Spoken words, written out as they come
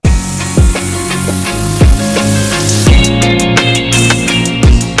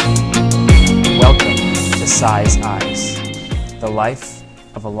life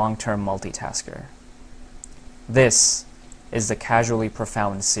of a long-term multitasker. This is the Casually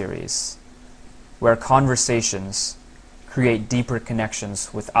Profound series, where conversations create deeper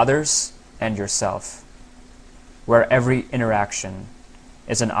connections with others and yourself, where every interaction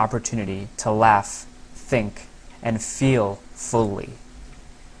is an opportunity to laugh, think, and feel fully,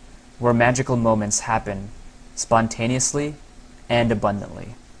 where magical moments happen spontaneously and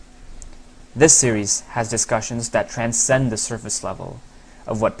abundantly. This series has discussions that transcend the surface level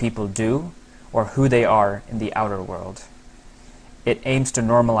of what people do or who they are in the outer world. It aims to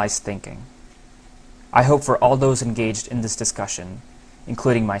normalize thinking. I hope for all those engaged in this discussion,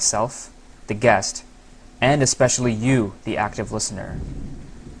 including myself, the guest, and especially you, the active listener,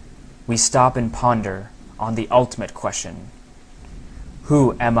 we stop and ponder on the ultimate question: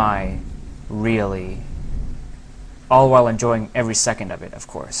 who am I really? All while enjoying every second of it, of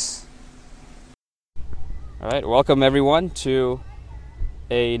course. All right, welcome everyone to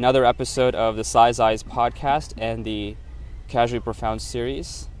another episode of the Size Eyes podcast and the Casually Profound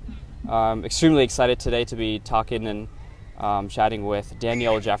series. I'm extremely excited today to be talking and chatting with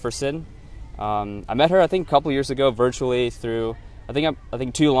Danielle Jefferson. I met her, I think, a couple years ago virtually through, I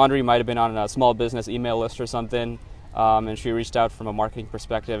think Two Laundry might have been on a small business email list or something, and she reached out from a marketing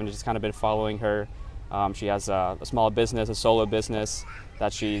perspective and just kind of been following her. She has a small business, a solo business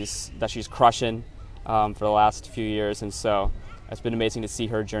that she's crushing for the last few years, and so it's been amazing to see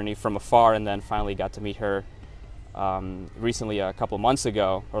her journey from afar, and then finally got to meet her recently a couple months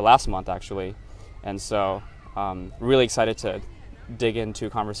ago, or last month actually, and so really excited to dig into a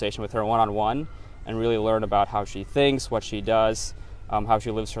conversation with her one-on-one and really learn about how she thinks, what she does, how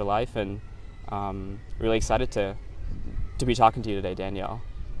she lives her life, and really excited to be talking to you today, Danielle.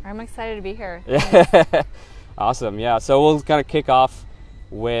 I'm excited to be here. Awesome, yeah. So we'll kind of kick off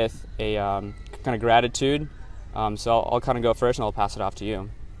with a kind of gratitude. So I'll kind of go first and I'll pass it off to you.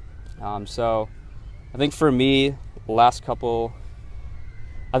 So I think for me, last couple,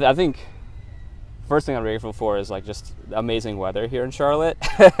 I think first thing I'm grateful for is like just amazing weather here in Charlotte.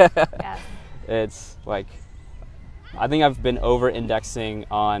 Yes. It's like, I think I've been over-indexing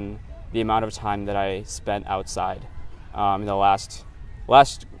on the amount of time that I spent outside in the last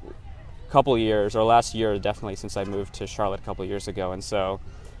couple years, or last year definitely, since I moved to Charlotte a couple years ago. And so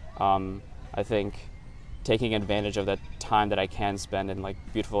I think taking advantage of the time that I can spend in like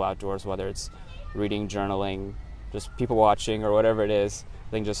beautiful outdoors, whether it's reading, journaling, just people watching, or whatever it is,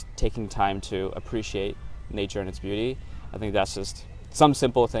 I think just taking time to appreciate nature and its beauty, I think that's just some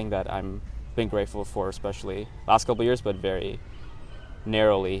simple thing that I'm been grateful for, especially last couple of years, but very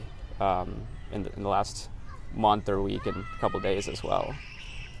narrowly in the last month or week and a couple of days as well.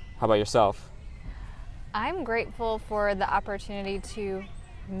 How about yourself? I'm grateful for the opportunity to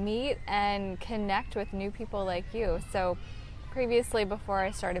meet and connect with new people like you. So previously, before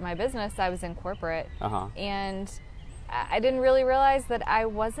I started my business, I was in corporate, and I didn't really realize that I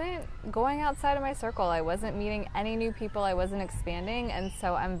wasn't going outside of my circle. I wasn't meeting any new people. I wasn't expanding, and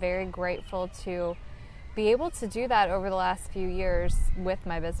so I'm very grateful to be able to do that over the last few years with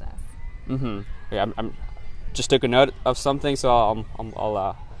my business. Yeah, I'm just took a note of something, so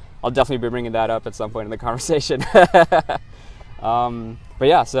I'll definitely be bringing that up at some point in the conversation. But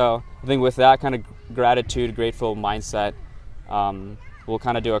yeah, so I think with that kind of gratitude, grateful mindset, we'll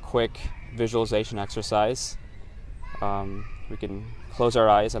kind of do a quick visualization exercise. We can close our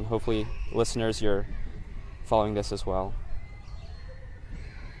eyes, and hopefully, listeners, you're following this as well.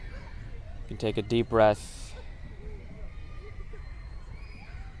 You can take a deep breath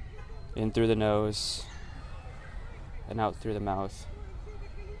in through the nose and out through the mouth,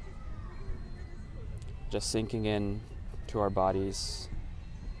 just sinking in to our bodies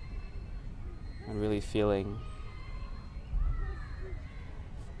and really feeling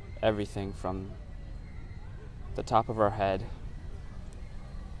everything from the top of our head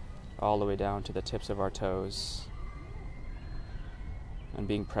all the way down to the tips of our toes, and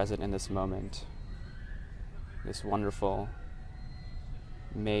being present in this moment, this wonderful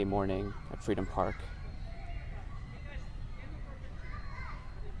May morning at Freedom Park,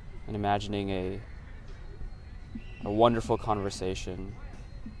 and imagining a wonderful conversation,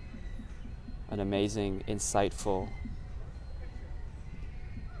 an amazing, insightful,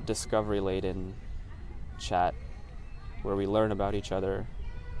 discovery-laden chat where we learn about each other,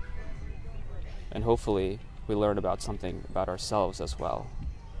 and hopefully we learn about something about ourselves as well.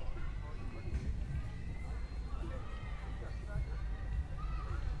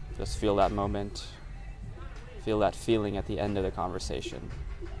 Just feel that moment, feel that feeling at the end of the conversation.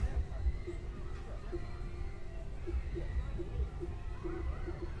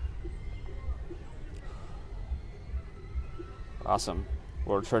 Awesome.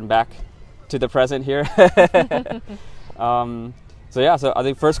 We'll turn back to the present here. So I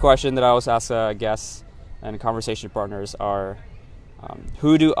think first question that I always ask guests and conversation partners are,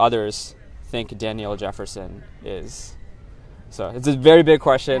 who do others think Danielle Jefferson is? So it's a very big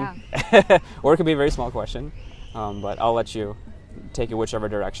question, yeah. Or it could be a very small question, but I'll let you take it whichever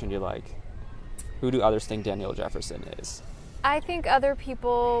direction you like. Who do others think Danielle Jefferson is? I think other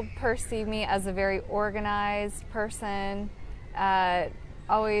people perceive me as a very organized person,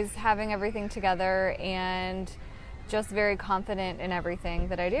 always having everything together and just very confident in everything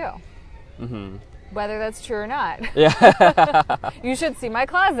that I do. Mm-hmm. Whether that's true or not. Yeah. You should see my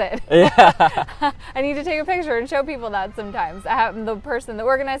closet. Yeah. I need to take a picture and show people that sometimes. I have the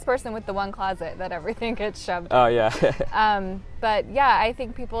organized person with the one closet that everything gets shoved in. Oh, yeah. But yeah, I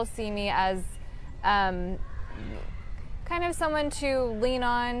think people see me as kind of someone to lean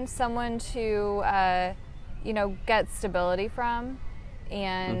on, someone to, get stability from.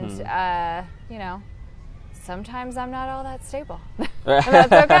 And, sometimes I'm not all that stable. And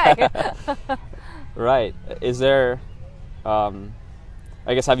that's okay. Right. Is there, I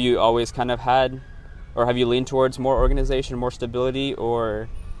guess, have you always kind of had, or have you leaned towards more organization, more stability, or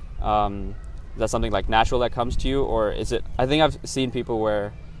is that something like natural that comes to you, or is it, I think I've seen people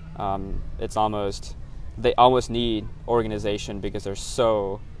where they almost need organization because they're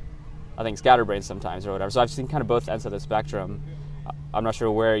so, I think, scatterbrained sometimes or whatever. So I've seen kind of both ends of the spectrum. I'm not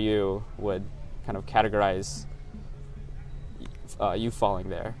sure where you would kind of categorize you falling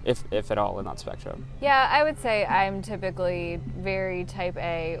there, if at all, in that spectrum. Yeah, I would say I'm typically very type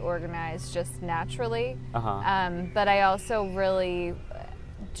A organized just naturally. But I also really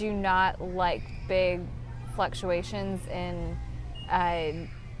do not like big fluctuations in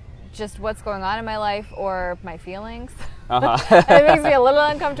just what's going on in my life or my feelings. It makes me a little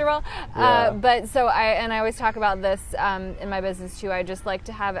uncomfortable. Yeah. But so I always talk about this in my business too. I just like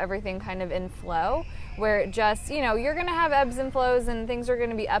to have everything kind of in flow, where it just, you're going to have ebbs and flows and things are going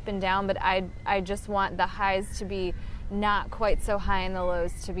to be up and down, but I just want the highs to be not quite so high and the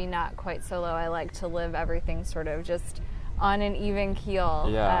lows to be not quite so low. I like to live everything sort of just on an even keel,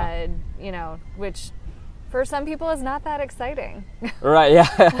 yeah. Which for some people is not that exciting. Right,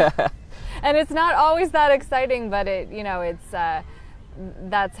 yeah. And it's not always that exciting, but it's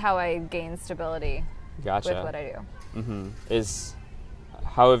that's how I gain stability. Gotcha. With what I do. Mm-hmm.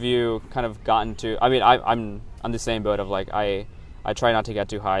 How have you kind of gotten to? I mean, I'm on the same boat of like I try not to get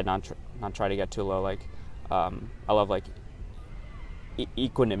too high, not try to get too low. Like I love like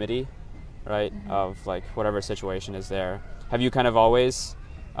equanimity, right? Mm-hmm. Of like whatever situation is there. Have you kind of always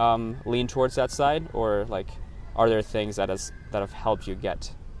leaned towards that side, or like are there things that have helped you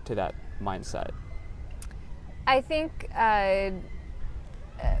get to that mindset? I think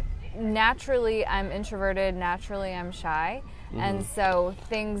naturally I'm introverted, naturally I'm shy. Mm-hmm. And so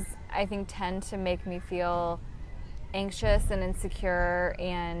things, I think, tend to make me feel anxious and insecure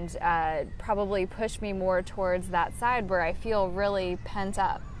and probably push me more towards that side where I feel really pent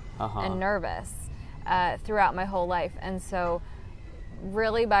up and nervous throughout my whole life. And so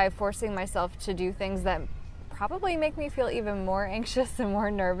really by forcing myself to do things that probably make me feel even more anxious and more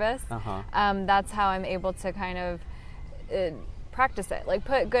nervous, that's how I'm able to kind of practice it, like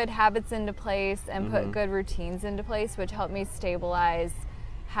put good habits into place and put good routines into place, which help me stabilize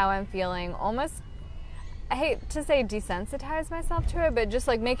how I'm feeling. Almost, I hate to say desensitize myself to it, but just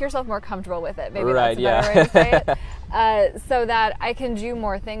like make yourself more comfortable with it. Maybe right, that's a better way to say it. So that I can do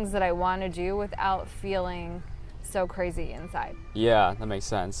more things that I want to do without feeling so crazy inside. Yeah, that makes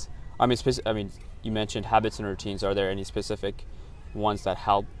sense. I mean, you mentioned habits and routines. Are there any specific ones that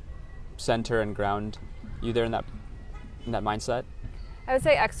help center and ground you there in that mindset? I would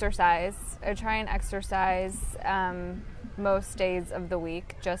say exercise. I try and exercise most days of the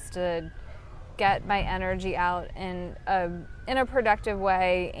week just to get my energy out in a productive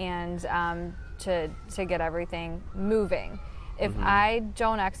way and to get everything moving. If I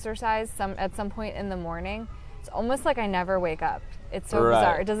don't exercise at some point in the morning, it's almost like I never wake up. It's so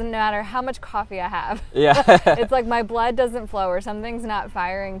bizarre. It doesn't matter how much coffee I have. Yeah. It's like my blood doesn't flow or something's not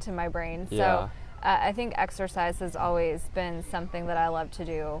firing to my brain. So I think exercise has always been something that I love to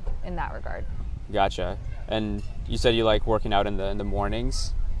do in that regard. Gotcha. And you said you like working out in the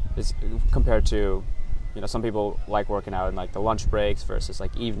mornings, compared to, some people like working out in like the lunch breaks versus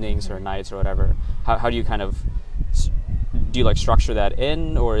like evenings or nights or whatever. How do you kind of, do you like structure that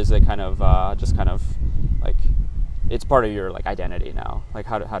in, or is it kind of just kind of like it's part of your like identity now? Like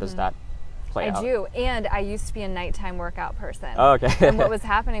how does that play out? I do, and I used to be a nighttime workout person. Oh, okay. And what was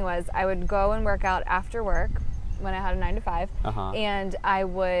happening was I would go and work out after work when I had a 9 to 5, and I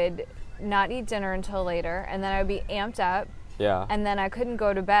would not eat dinner until later, and then I would be amped up Yeah. And then I couldn't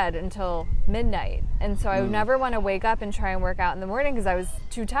go to bed until midnight. And so I would never want to wake up and try and work out in the morning because I was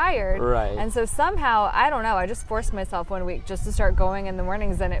too tired. Right. And so somehow, I don't know, I just forced myself one week just to start going in the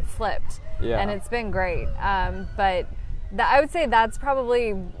mornings, and it flipped. Yeah. And it's been great. But I would say that's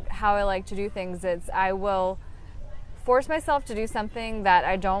probably how I like to do things. I will force myself to do something that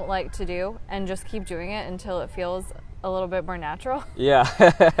I don't like to do and just keep doing it until it feels a little bit more natural. Yeah.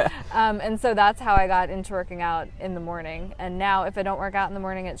 And so that's how I got into working out in the morning. And now if I don't work out in the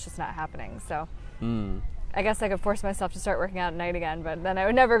morning, it's just not happening. So I guess I could force myself to start working out at night again, but then I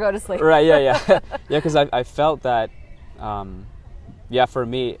would never go to sleep. Right, yeah. Yeah, because I felt that, for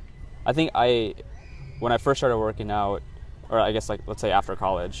me, I think when I first started working out, or I guess like, let's say after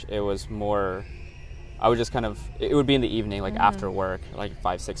college, it was more, I would just it would be in the evening, like after work, like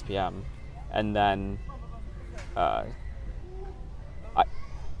 5, 6 p.m. And then I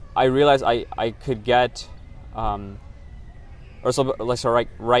realized I could get, right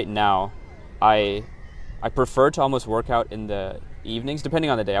now, I prefer to almost work out in the evenings,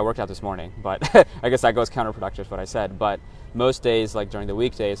 depending on the day. I worked out this morning, but I guess that goes counterproductive to what I said. But most days, like during the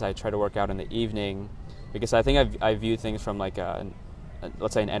weekdays, I try to work out in the evening because I think I view things from like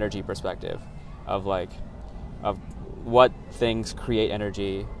let's say an energy perspective of what things create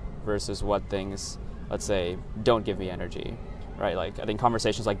energy versus what things, let's say, don't give me energy, right? Like I think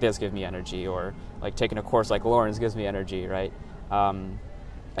conversations like this give me energy, or like taking a course like Lauren's gives me energy, right?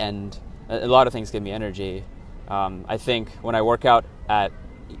 And a lot of things give me energy. I think when I work out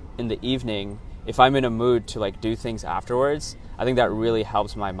in the evening, if I'm in a mood to like do things afterwards, I think that really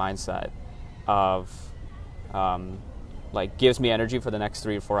helps my mindset of like gives me energy for the next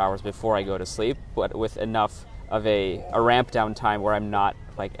 3 to 4 hours before I go to sleep, but with enough of a ramp down time where I'm not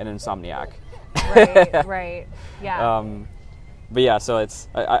like an insomniac. Right. Yeah. But yeah, so it's.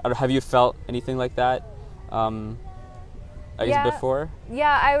 Have you felt anything like that? I guess before.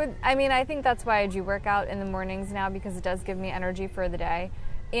 Yeah, I would. I mean, I think that's why I do work out in the mornings now, because it does give me energy for the day,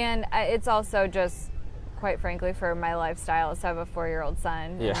 and it's also just, quite frankly, for my lifestyle. So I have a 4-year-old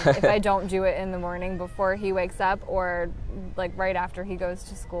son. Yeah. If I don't do it in the morning before he wakes up, or like right after he goes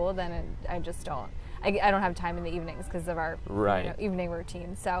to school, then I just don't. I don't have time in the evenings because of our evening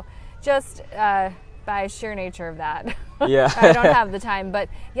routine. So just by sheer nature of that, yeah. I don't have the time. But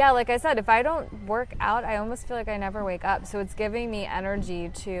yeah, like I said, if I don't work out, I almost feel like I never wake up. So it's giving me energy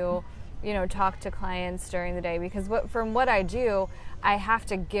to, talk to clients during the day, because from what I do, I have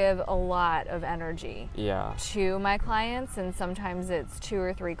to give a lot of energy to my clients, and sometimes it's 2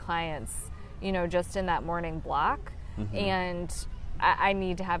 or 3 clients, just in that morning block. And I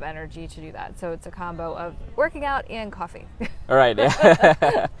need to have energy to do that. So it's a combo of working out and coffee. All right.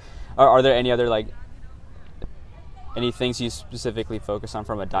 Yeah. Are there any other any things you specifically focus on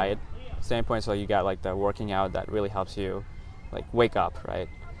from a diet standpoint? So you got like the working out that really helps you like wake up, right?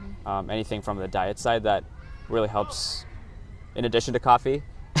 Anything from the diet side that really helps in addition to coffee?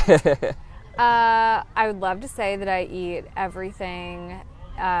 I would love to say that I eat everything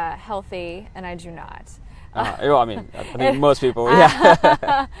healthy, and I do not. Well, I mean, I think most people,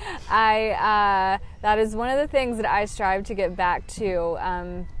 yeah. That is one of the things that I strive to get back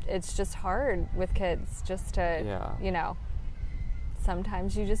to. It's just hard with kids, just to,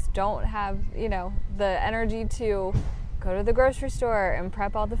 sometimes you just don't have, the energy to go to the grocery store and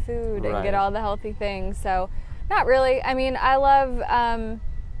prep all the food and get all the healthy things. So, not really. I mean, I love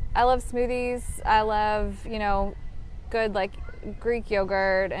smoothies. I love, good like Greek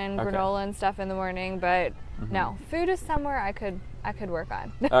yogurt and granola and stuff in the morning, but no, food is somewhere I could work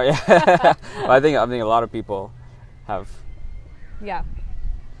on. Oh yeah. Well, I think a lot of people have. Yeah.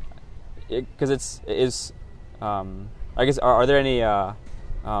 Because it is. I guess are there any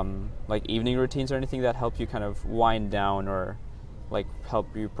like evening routines or anything that help you kind of wind down or like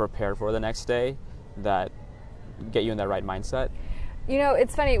help you prepare for the next day that get you in that right mindset?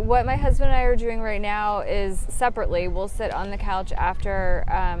 It's funny. What my husband and I are doing right now is separately, we'll sit on the couch after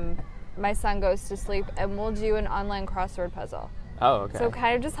my son goes to sleep, and we'll do an online crossword puzzle. Oh, okay. So it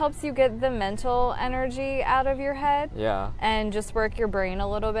kind of just helps you get the mental energy out of your head. Yeah. And just work your brain a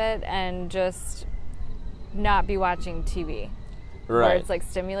little bit and just not be watching TV. Right. Where it's like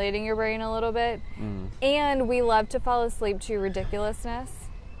stimulating your brain a little bit. And we love to fall asleep to ridiculous's.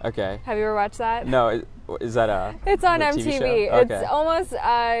 Okay. Have you ever watched that? No. Is that a? It's on MTV MTV. show? Okay. It's almost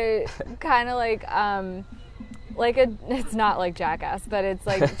kind of like it's not like Jackass, but it's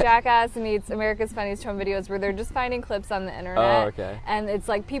like Jackass meets America's Funniest Home Videos, where they're just finding clips on the internet. Oh, okay. And it's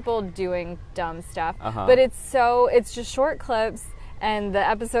like people doing dumb stuff. Uh-huh. But it's just short clips, And the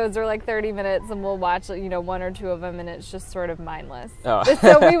episodes are like 30 minutes, and we'll watch, one or two of them, and it's just sort of mindless. Oh.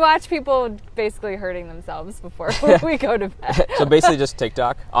 So we watch people basically hurting themselves before we go to bed. So basically just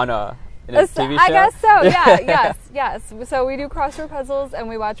TikTok in a TV show? I guess so, yeah, yes. So we do crossword puzzles, and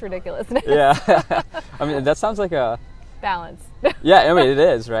we watch ridiculousness. Yeah. I mean, that sounds like a... balance. Yeah, I mean, it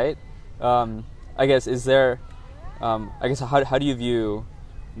is, right? I guess, is there... how do you view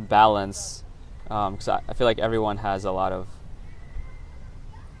balance? Because I feel like everyone has a lot of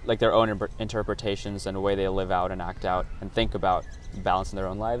like their own interpretations and the way they live out and act out and think about balance in their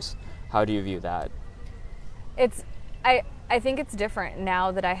own lives. How do you view that? I think it's different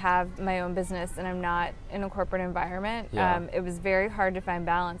now that I have my own business and I'm not in a corporate environment. Yeah. It was very hard to find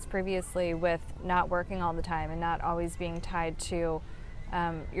balance previously with not working all the time and not always being tied to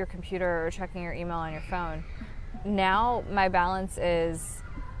your computer or checking your email on your phone. Now my balance is,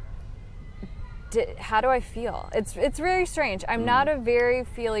 how do I feel? It's really strange. I'm not a very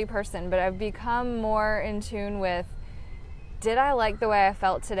feely person, but I've become more in tune with, did I like the way I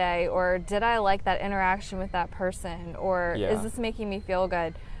felt today, or did I like that interaction with that person, or is this making me feel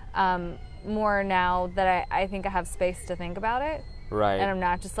good? More now that I think I have space to think about it. Right. And I'm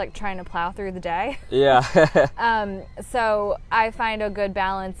not just like trying to plow through the day. Yeah. So I find a good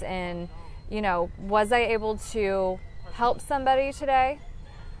balance in, was I able to help somebody today?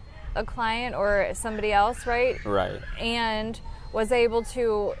 A client or somebody else, right? Right. And was I able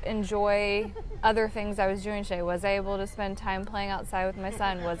to enjoy other things I was doing today? Was I able to spend time playing outside with my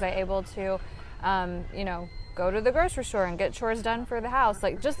son? Was I able to, go to the grocery store and get chores done for the house?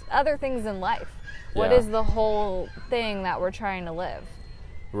 Like just other things in life. Yeah. What is the whole thing that we're trying to live?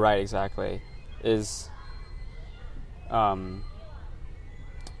 Right, exactly. It's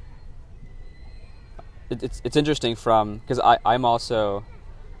interesting because I'm also...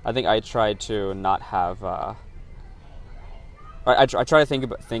 I think I try to not have... I try to think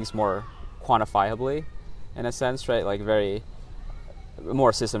about things more quantifiably, in a sense, right? Like very...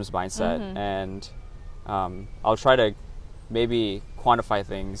 more systems mindset. Mm-hmm. And I'll try to maybe quantify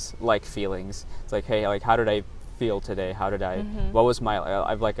things like feelings. It's like, hey, like how did I feel today? How did I... Mm-hmm. What was my... I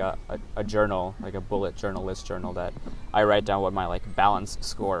have like a journal, like a bullet journal, list journal that I write down what my like balance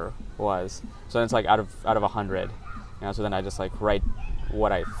score was. So then it's like out of 100. So then I just like write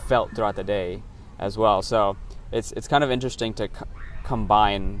what I felt throughout the day as well. So it's kind of interesting to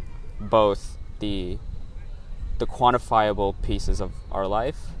combine both the quantifiable pieces of our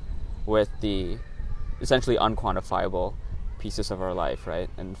life with the essentially unquantifiable pieces of our life, right?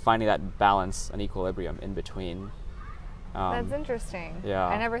 And finding that balance and equilibrium in between. That's interesting. Yeah.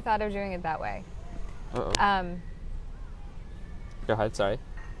 I never thought of doing it that way. Uh-oh. Go ahead, sorry.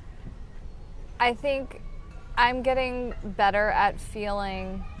 I think I'm getting better at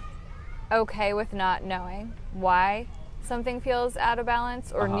feeling okay with not knowing why something feels out of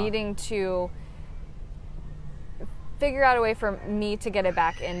balance or needing to figure out a way for me to get it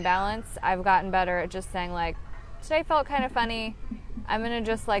back in balance. I've gotten better at just saying like, today felt kind of funny. I'm going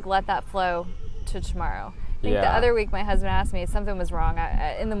to just like let that flow to tomorrow. I think the other week my husband asked me if something was wrong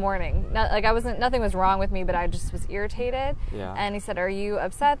in the morning. Nothing was wrong with me, but I just was irritated. Yeah. And he said, "Are you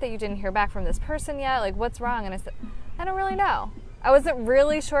upset that you didn't hear back from this person yet? Like, what's wrong?" And I said, "I don't really know." I wasn't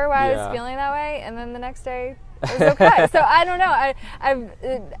really sure why I was feeling that way, and then the next day it was okay. So I don't know.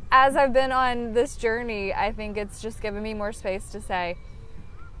 As I've been on this journey, I think it's just given me more space to say,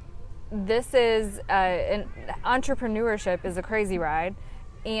 this is entrepreneurship is a crazy ride,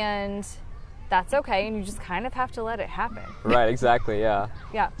 and that's okay, and you just kind of have to let it happen. Right, exactly, yeah.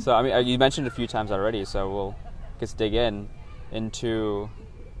 Yeah. So, I mean, you mentioned a few times already, so we'll just dig into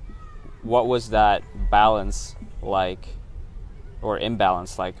what was that balance like, or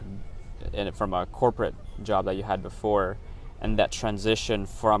imbalance like, from a corporate job that you had before, and that transition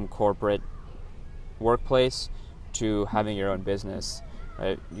from corporate workplace to having your own business,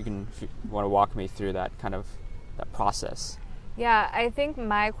 right? You can, if you want to walk me through that kind of, that process. Yeah, I think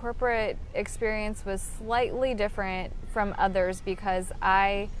my corporate experience was slightly different from others because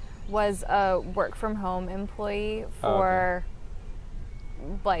I was a work-from-home employee for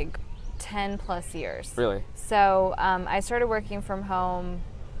like 10 plus years. Really? So I started working from home,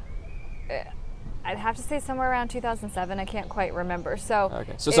 I'd have to say somewhere around 2007. I can't quite remember. So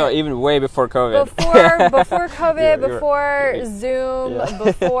even way before COVID. Before COVID, before Zoom,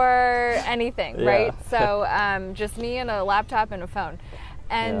 before anything, right? So just me and a laptop and a phone.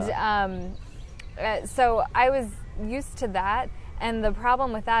 And so I was used to that. And the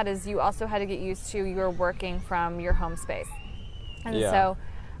problem with that is you also had to get used to your working from your home space. And so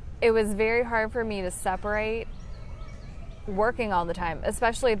it was very hard for me to separate working all the time.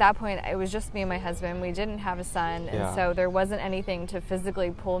 Especially at that point, it was just me and my husband. We didn't have a son, and so there wasn't anything to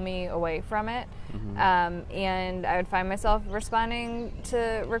physically pull me away from it. And I would find myself responding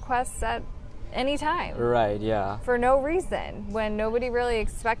to requests at any time. Right, yeah. For no reason, when nobody really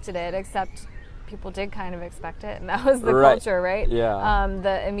expected it, except people did kind of expect it, and that was the culture, right? Yeah.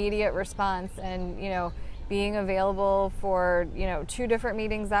 The immediate response, and, being available for, 2 different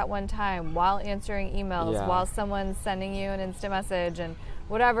meetings at one time while answering emails, while someone's sending you an instant message and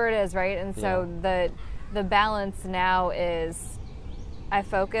whatever it is, right? And so the balance now is I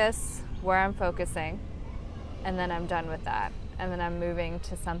focus where I'm focusing, and then I'm done with that, and then I'm moving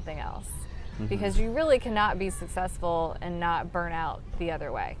to something else. Because you really cannot be successful and not burn out the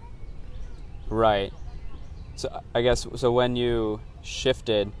other way. Right. So I guess, when you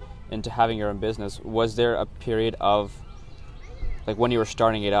shifted into having your own business, was there a period of, like, when you were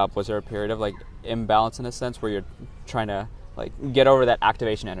starting it up, was there a period of, like, imbalance in a sense where you're trying to, like, get over that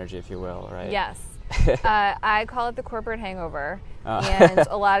activation energy, if you will, right? Yes. I call it the corporate hangover. And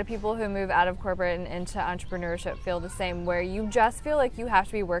a lot of people who move out of corporate and into entrepreneurship feel the same, where you just feel like you have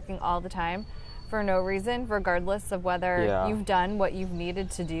to be working all the time for no reason, regardless of whether you've done what you've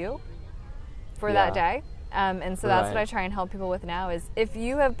needed to do for that day. And so that's what I try and help people with now is if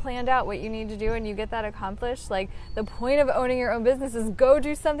you have planned out what you need to do and you get that accomplished, like the point of owning your own business is go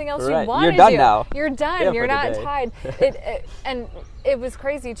do something else you want to do. You're done now. You're done. You're not tied. And it was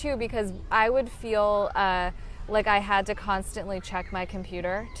crazy too, because I would feel like I had to constantly check my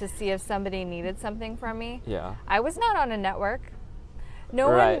computer to see if somebody needed something from me. Yeah. I was not on a network. No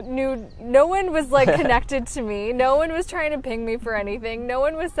one knew, no one was like connected to me. No one was trying to ping me for anything. No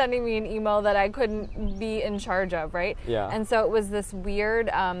one was sending me an email that I couldn't be in charge of, right? Yeah. And so it was this weird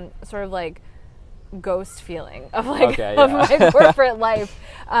sort of like ghost feeling of like of my corporate life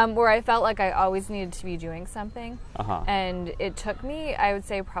where I felt like I always needed to be doing something. And it took me, I would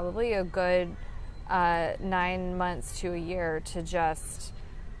say, probably a good 9 months to a year to just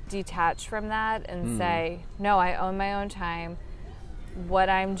detach from that and say, no, I own my own time. What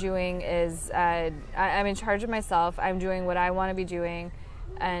I'm doing is I'm in charge of myself. I'm doing what I want to be doing,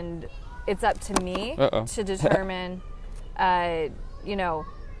 and it's up to me to determine, how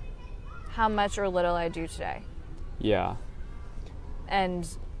much or little I do today. Yeah. And,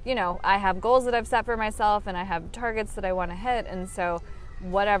 I have goals that I've set for myself, and I have targets that I want to hit, and so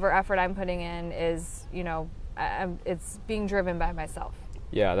whatever effort I'm putting in is, it's being driven by myself.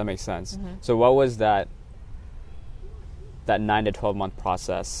 Yeah, that makes sense. So what was that 9 to 12 month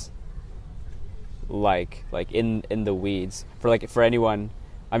process like in the weeds for anyone?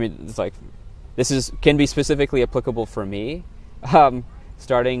 I mean, it's like this can be specifically applicable for me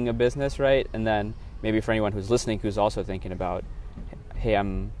starting a business, right? And then maybe for anyone who's listening who's also thinking about, hey,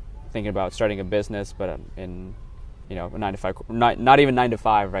 I'm thinking about starting a business, but I'm in a 9 to 5, not even 9 to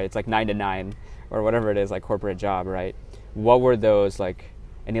 5, right? It's like 9 to 9 or whatever it is, like corporate job, right? What were those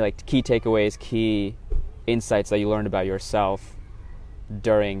any key takeaways, key insights that you learned about yourself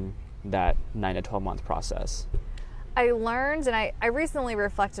during that 9 to 12 month process? I learned, and I recently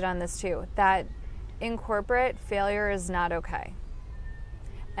reflected on this too, that in corporate, failure is not okay.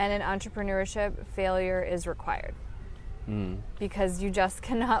 And in entrepreneurship, failure is required. Because you just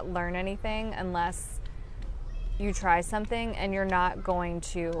cannot learn anything unless you try something, and you're not going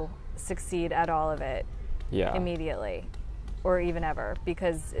to succeed at all of it immediately or even ever,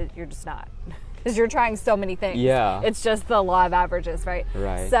 because you're just not. Because you're trying so many things. Yeah. It's just the law of averages, right?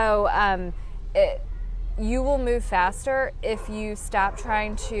 Right. So you will move faster if you stop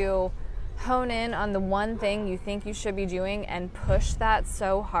trying to hone in on the one thing you think you should be doing and push that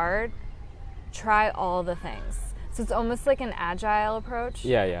so hard. Try all the things. So it's almost like an agile approach.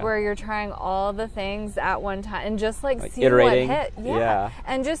 Yeah. Where you're trying all the things at one time and just like seeing iterating. What hits. Yeah.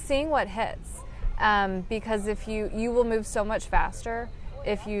 And just seeing what hits. Because if you will move so much faster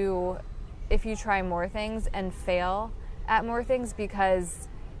if you try more things and fail at more things, because,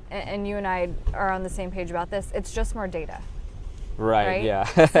 and you and I are on the same page about this, it's just more data. Right? Yeah.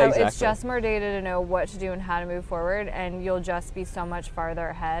 So exactly. It's just more data to know what to do and how to move forward, and you'll just be so much farther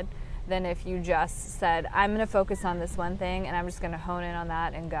ahead than if you just said, I'm going to focus on this one thing and I'm just going to hone in on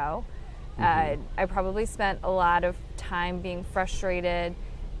that and go. I probably spent a lot of time being frustrated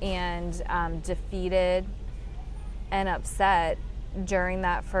and defeated and upset during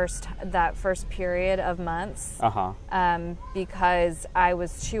that first period of months, because I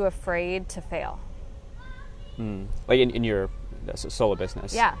was too afraid to fail. Like in your solo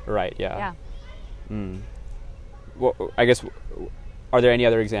business. Yeah. Right. Yeah. Well, I guess, are there any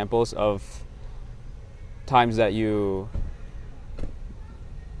other examples of times that you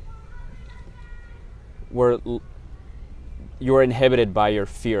you're inhibited by your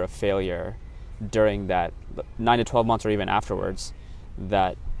fear of failure during that 9 to 12 months or even afterwards,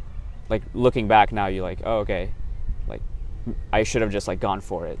 that like looking back now, you're like, oh, okay, like I should have just like gone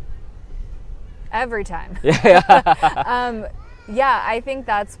for it. Every time. Yeah, I think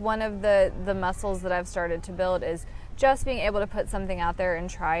that's one of the muscles that I've started to build, is just being able to put something out there and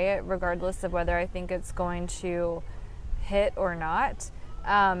try it, regardless of whether I think it's going to hit or not.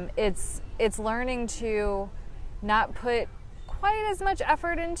 It's learning to not put quite as much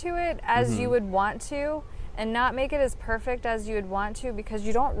effort into it as you would want to, and not make it as perfect as you would want to, because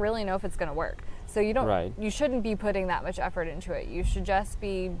you don't really know if it's going to work. So you shouldn't be putting that much effort into it. You should just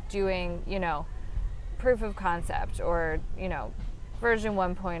be doing, proof of concept, or, version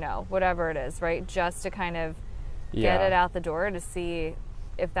 1.0, whatever it is, right? Just to kind of get it out the door to see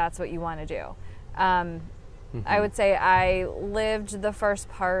if that's what you want to do. I would say I lived the first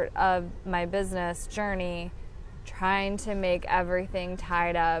part of my business journey trying to make everything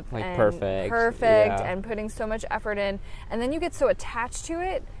tied up like and perfect and putting so much effort in, and then you get so attached to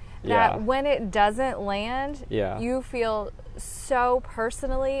it that when it doesn't land, you feel so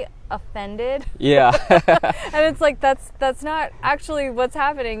personally offended. And it's like that's not actually what's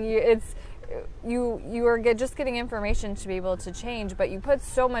happening. You are just getting information to be able to change, but you put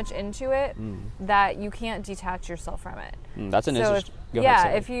so much into it that you can't detach yourself from it. That's an interesting.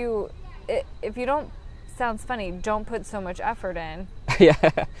 If you don't, sounds funny, don't put so much effort in.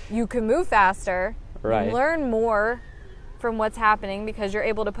 You can move faster, right? Learn more from what's happening, because you're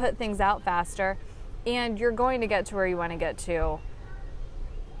able to put things out faster, and you're going to get to where you want to get to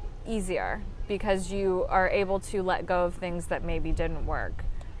easier, because you are able to let go of things that maybe didn't work.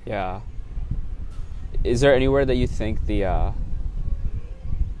 Is there anywhere that you think the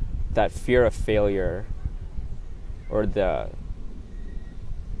that fear of failure, or the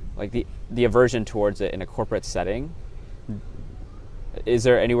aversion towards it in a corporate setting, is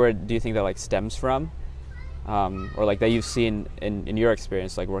there anywhere do you think that like stems from, or like that you've seen in your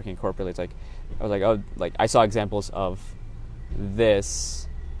experience, like working corporately? It's like I was like, oh, like I saw examples of this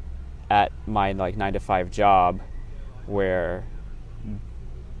at my like 9-to-5 job, where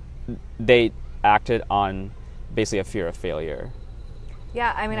they acted on basically a fear of failure.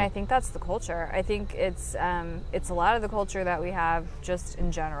 I think that's the culture. I think it's a lot of the culture that we have just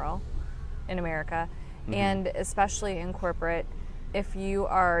in general in America, and especially in corporate. If you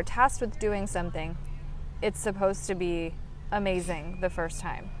are tasked with doing something, it's supposed to be amazing the first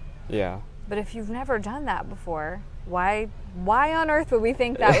time. But if you've never done that before, why on earth would we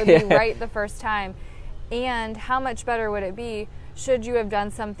think that would be right the first time? And how much better would it be should you have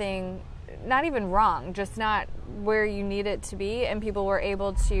done something not even wrong, just not where you need it to be, and people were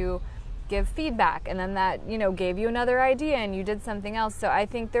able to give feedback, and then that, gave you another idea and you did something else. So I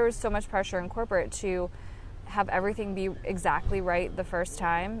think there was so much pressure in corporate to have everything be exactly right the first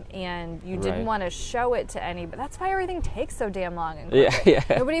time, and you didn't want to show it to anybody. That's why everything takes so damn long in corporate.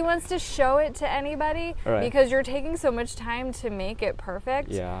 Nobody wants to show it to anybody, because you're taking so much time to make it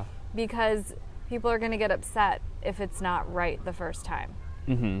perfect, because people are going to get upset if it's not right the first time,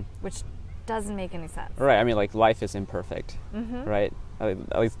 which doesn't make any sense. Right. I mean, like, life is imperfect, right?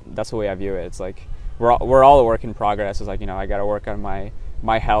 At least that's the way I view it. It's like we're all a work in progress. It's like, I got to work on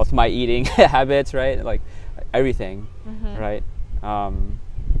my health, my eating habits, right? Like everything, right? I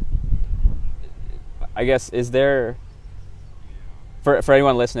guess, is there, for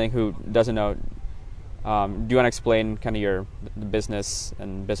anyone listening who doesn't know, do you want to explain kind of the business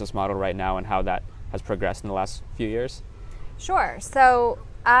and business model right now, and how that has progressed in the last few years? Sure. So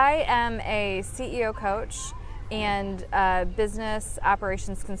I am a CEO coach and a business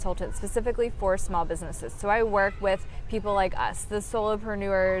operations consultant, specifically for small businesses. So I work with people like us, the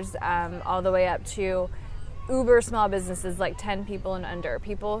solopreneurs, all the way up to uber small businesses, like 10 people and under,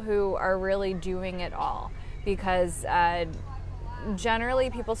 people who are really doing it all, because generally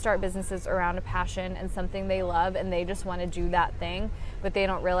people start businesses around a passion and something they love, and they just want to do that thing, but they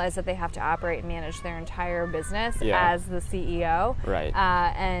don't realize that they have to operate and manage their entire business as the CEO. Right.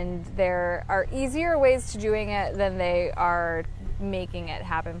 And there are easier ways to doing it than they are making it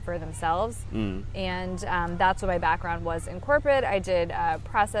happen for themselves. And that's what my background was in corporate. I did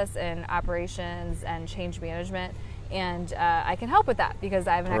process and operations and change management, and I can help with that because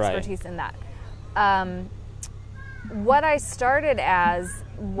I have an expertise in that. What I started as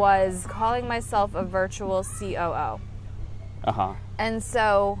was calling myself a virtual COO. And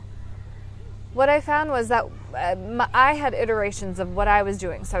so what I found was that I had iterations of what I was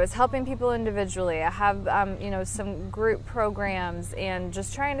doing. So I was helping people individually. I have, some group programs, and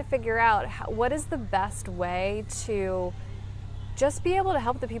just trying to figure out what is the best way to just be able to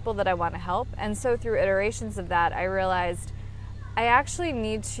help the people that I want to help. And so through iterations of that, I realized I actually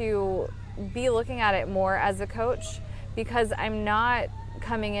need to be looking at it more as a coach, because I'm not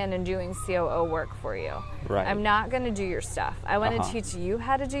coming in and doing COO work for you. Right. I'm not going to do your stuff. I want to teach you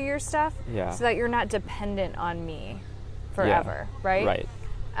how to do your stuff so that you're not dependent on me forever, right? Right.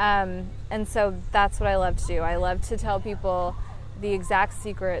 And so that's what I love to do. I love to tell people the exact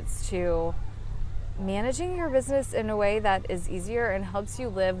secrets to managing your business in a way that is easier and helps you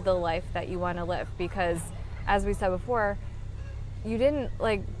live the life that you want to live. Because, as we said before, you didn't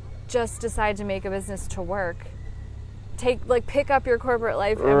just decide to make a business to work. Pick up your corporate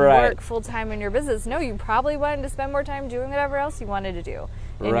life and work full time in your business. No, you probably wanted to spend more time doing whatever else you wanted to do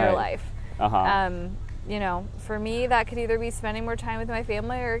in your life. For me, that could either be spending more time with my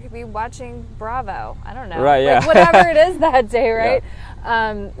family, or it could be watching Bravo. I don't know. Right, yeah. Whatever it is that day, right?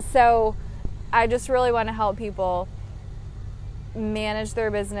 So I just really want to help people manage their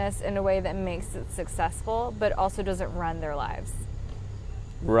business in a way that makes it successful, but also doesn't run their lives.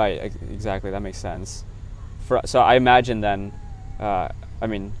 Right, exactly. That makes sense. So I imagine then, I've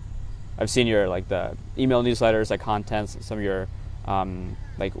seen your the email newsletters, contents, some of your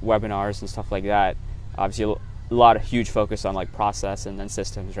webinars and stuff like that. Obviously, a lot of huge focus on process and then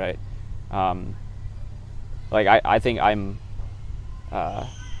systems, right? I think I'm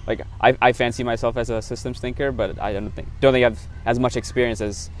I fancy myself as a systems thinker, but I don't think I have as much experience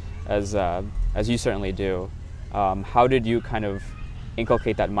as you certainly do. How did you kind of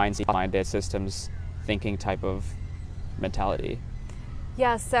inculcate that mindset behind it, systems thinking type of mentality?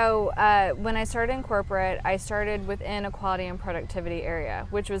 Yeah, so when I started in corporate, I started within a quality and productivity area,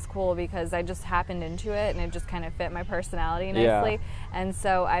 which was cool because I just happened into it and it just kind of fit my personality nicely. And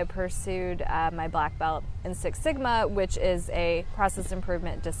so I pursued my black belt in Six Sigma, which is a process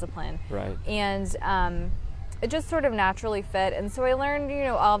improvement discipline. Right. And it just sort of naturally fit. And so I learned,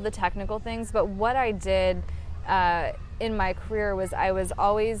 all of the technical things, but what I did in my career was I was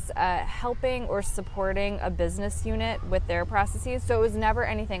always helping or supporting a business unit with their processes, so it was never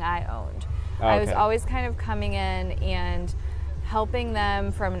anything I owned. I was always kind of coming in and helping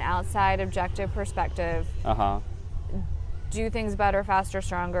them from an outside objective perspective do things better, faster,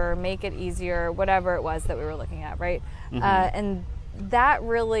 stronger, make it easier, whatever it was that we were looking at, right? And that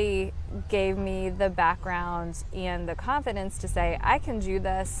really gave me the background and the confidence to say, I can do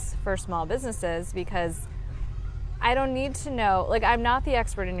this for small businesses because I don't need to know, I'm not the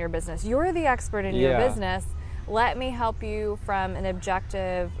expert in your business. You're the expert in your business. Let me help you from an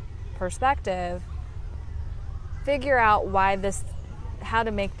objective perspective, figure out how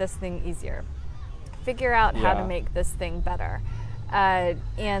to make this thing easier, figure out how to make this thing better.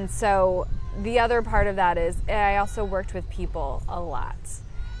 And so the other part of that is I also worked with people a lot.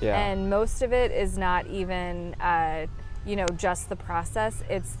 And most of it is not even, just the process.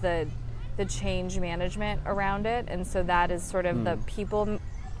 It's the change management around it. And so that is sort of the people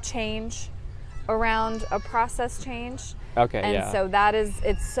change around a process change. So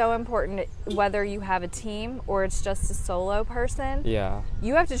it's so important, whether you have a team or it's just a solo person.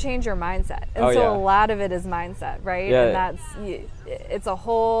 You have to change your mindset. And a lot of it is mindset, right? And it's a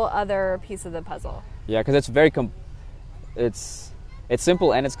whole other piece of the puzzle. Because it's very it's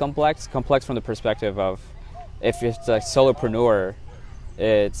simple and it's complex from the perspective of, if it's a solopreneur,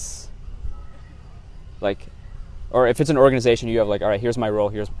 it's or if it's an organization, you have all right, here's my role,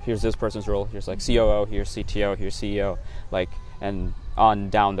 here's this person's role, here's COO, here's CTO, here's CEO, and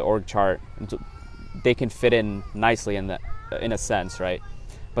on down the org chart, they can fit in nicely in a sense, right?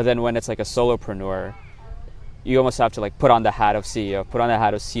 But then when it's a solopreneur, you almost have to put on the hat of CEO, put on the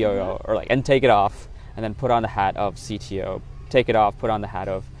hat of COO, or and take it off, and then put on the hat of CTO, take it off, put on the hat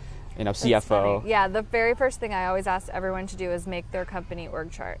of CFO. Yeah, the very first thing I always ask everyone to do is make their company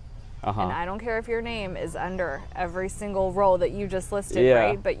org chart. And I don't care if your name is under every single role that you just listed,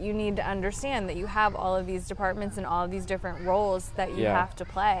 right? But you need to understand that you have all of these departments and all of these different roles that you have to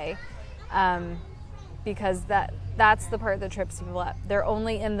play, because that's the part that trips people up. They're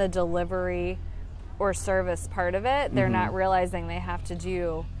only in the delivery or service part of it. They're not realizing they have to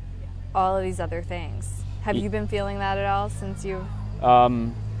do all of these other things. Have you been feeling that at all since you've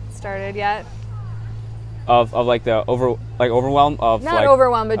started yet? Of the overwhelm of not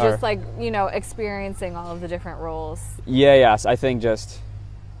overwhelm, but just experiencing all of the different roles. Yes, I think just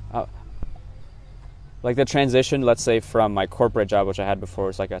the transition, let's say, from my corporate job, which I had before,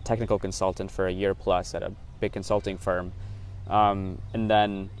 was a technical consultant for a year plus at a big consulting firm, and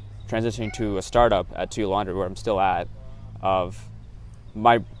then transitioning to a startup at 2 Laundry, where I'm still at.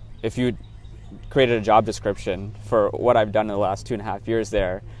 If you created a job description for what I've done in the last 2.5 years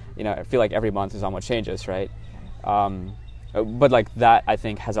there, I feel like every month is how much changes, right? But that, I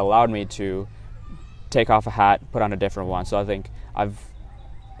think, has allowed me to take off a hat, put on a different one. So I think I've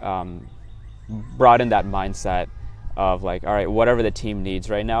brought in that mindset of like, all right, whatever the team needs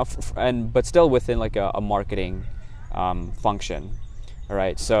right now, but still within like a marketing function. All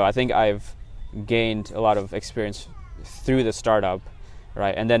right, so I think I've gained a lot of experience through the startup,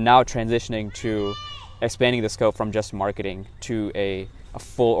 right, and then now transitioning to expanding the scope from just marketing to a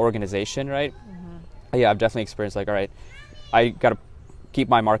full organization, right? Mm-hmm. Yeah, I've definitely experienced like, all right, I got to keep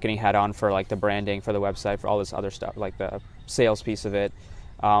my marketing hat on for like the branding, for the website, for all this other stuff, like the sales piece of it.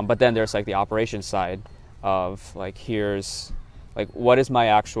 But then there's like the operations side of like, here's like, what is my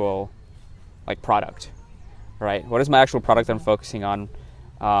actual like product, right? What is my actual product I'm focusing on?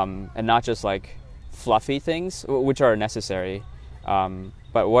 And not just like fluffy things, which are necessary.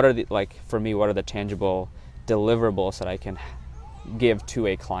 But what are the, like for me, what are the tangible deliverables that I can give to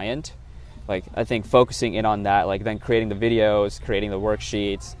a client? Like, I think focusing in on that, like then creating the videos, creating the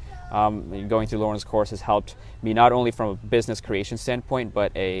worksheets, going through Lauren's course has helped me not only from a business creation standpoint,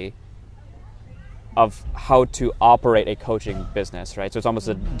 but of how to operate a coaching business, right? So it's almost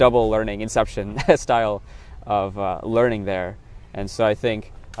a double learning, inception style of learning there. And so I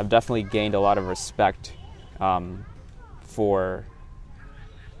think I've definitely gained a lot of respect for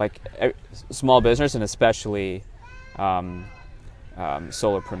like small business, and especially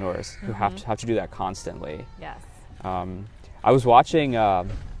solopreneurs who have to do that constantly. Yes. I was watching. I don't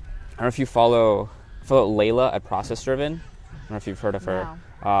know if you follow Layla at Process Driven. I don't know if you've heard of her.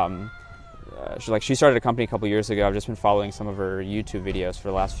 No. She started a company a couple years ago. I've just been following some of her YouTube videos for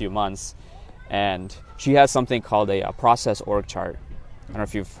the last few months, and she has something called a process org chart. I don't know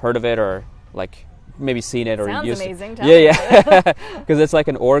if you've heard of it or like maybe seen it or Sounds used amazing. it. Tell me Yeah, because it's like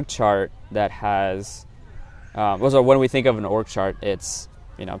an org chart that has. So when we think of an org chart, it's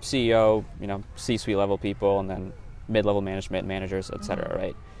CEO, C-suite level people, and then mid-level management, managers, etc.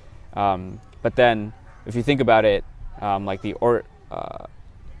 Right? But then if you think about it, like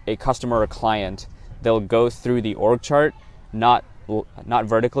a customer or a client, they'll go through the org chart, not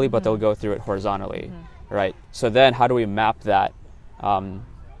vertically, but they'll go through it horizontally, right? So then how do we map that,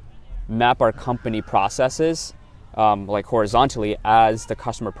 map our company processes like horizontally as the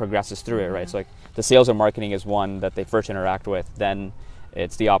customer progresses through it, right? So like the sales and marketing is one that they first interact with, then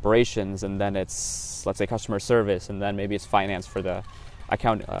it's the operations, and then it's, let's say, customer service, and then maybe it's finance for the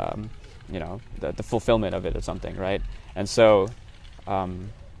account, the fulfillment of it or something, right? And so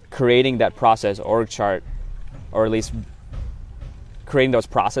creating that process org chart, or at least creating those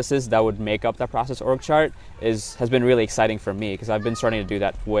processes that would make up that process org chart has been really exciting for me, because I've been starting to do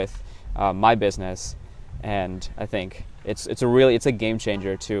that with my business, and I think it's a game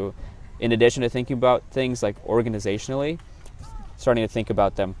changer to, in addition to thinking about things like organizationally, starting to think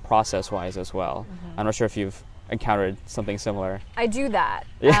about them process-wise as well. I'm not sure if you've encountered something similar. I do that.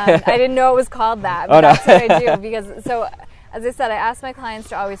 I didn't know it was called that, but that's what I do. Because, so as I said, I ask my clients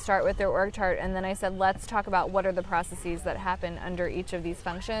to always start with their org chart, and then I said, let's talk about what are the processes that happen under each of these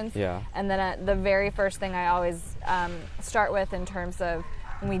functions. Yeah. And then the very first thing I always start with in terms of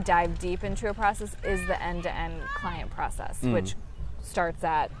when we dive deep into a process is the end-to-end client process, which starts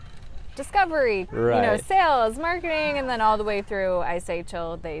at discovery, right, sales, marketing, and then all the way through, I say,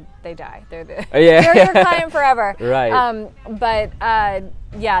 till they die. They're your client forever. Right. But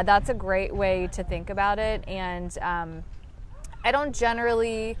that's a great way to think about it. And I don't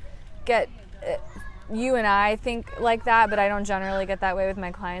generally get, you and I think like that, but I don't generally get that way with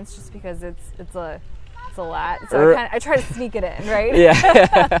my clients, just because it's a lot. So I try to sneak it in, right?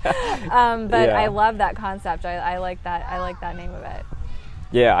 Yeah. But I love that concept. I like that. I like that name of it.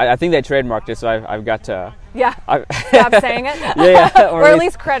 Yeah, I think they trademarked it, so I've got to... Yeah, stop saying it. Yeah. Or at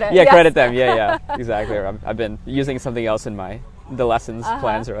least credit. Yeah, yes. Credit them. Yeah, exactly. I've been using something else in the lessons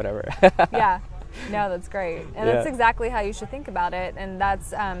plans or whatever. Yeah. No, that's great. And that's exactly how you should think about it. And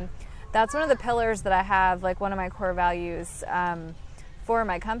that's one of the pillars that I have, like one of my core values for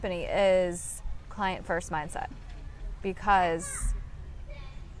my company is client first mindset. Because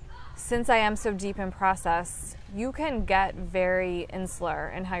since I am so deep in process, you can get very insular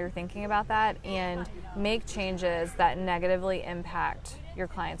in how you're thinking about that and make changes that negatively impact your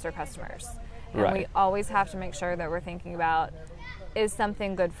clients or customers. And right. We always have to make sure that we're thinking about, is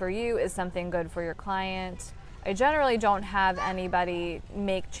something good for you? Is something good for your client? I generally don't have anybody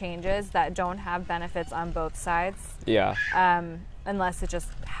make changes that don't have benefits on both sides. Yeah. Unless it just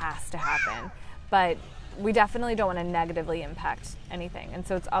has to happen. But we definitely don't want to negatively impact anything. And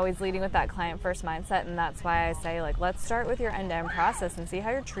so it's always leading with that client first mindset. And that's why I say, like, let's start with your end-to-end process and see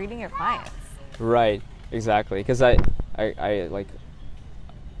how you're treating your clients. Right. Exactly. Because I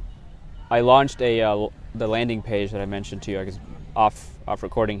launched the landing page that I mentioned to you, I guess, off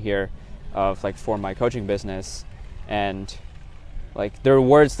recording here, of like for my coaching business, and like there are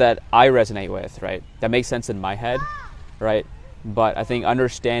words that I resonate with, right? That make sense in my head, right? But I think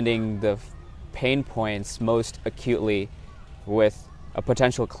understanding the pain points most acutely with a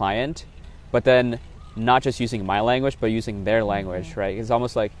potential client, but then not just using my language, but using their language, right? It's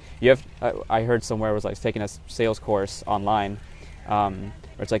almost like you have, I heard somewhere it was like taking a sales course online, where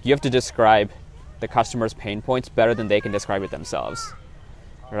it's like you have to describe the customer's pain points better than they can describe it themselves,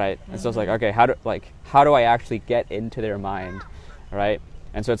 right? And so it's like, okay, how do I actually get into their mind, right?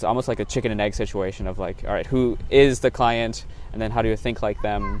 And so it's almost like a chicken and egg situation of like, all right, who is the client, and then how do you think like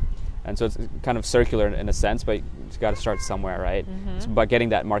them? And so it's kind of circular in a sense, but you've got to start somewhere, right? It's about getting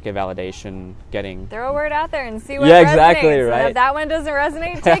that market validation, throw a word out there and see what yeah, resonates. exactly, right? And if that one doesn't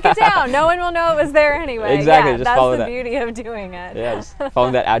resonate, take it down. No one will know it was there anyway. Exactly, Yeah, just that's follow the that. beauty of doing it. Yeah, just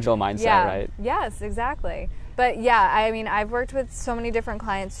following that agile mindset, Yeah. right? Yes, exactly. But yeah, I mean, I've worked with so many different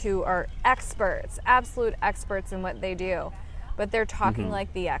clients who are experts, absolute experts in what they do, but they're talking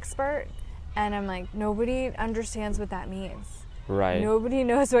like the expert, and I'm like, nobody understands what that means. Right. Nobody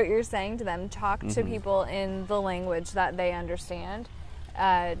knows what you're saying to them. Talk to people in the language that they understand,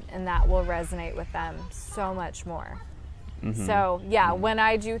 and that will resonate with them so much more. So yeah, when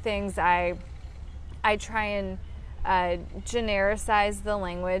I do things, I try and genericize the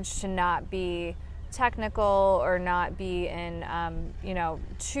language to not be technical or not be in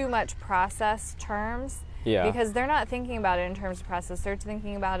too much process terms. Yeah. Because they're not thinking about it in terms of process. They're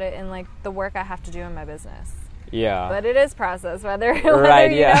thinking about it in like the work I have to do in my business. Yeah. But it is process, whether you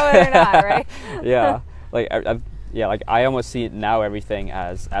right, yeah. know it or not, right? Yeah. Like I almost see it now, everything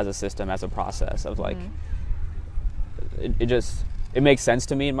as a system, as a process of like it makes sense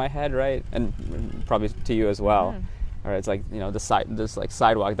to me in my head, right? And probably to you as well. All right, it's like, this like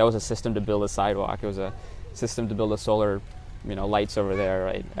sidewalk, that was a system to build a sidewalk. It was a system to build a solar, lights over there,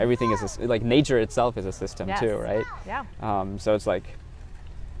 right? Everything is like nature itself is a system too, right? Yeah. So it's like,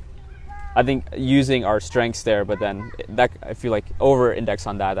 I think using our strengths there, but then that, I feel like over-index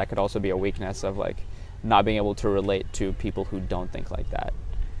on that could also be a weakness of like not being able to relate to people who don't think like that.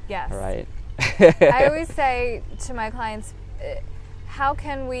 Yes. Right. I always say to my clients, how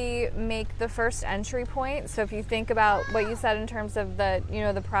can we make the first entry point? So if you think about what you said in terms of the,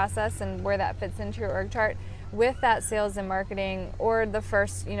 the process and where that fits into your org chart with that sales and marketing, or the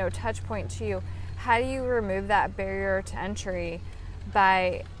first, touch point to you, how do you remove that barrier to entry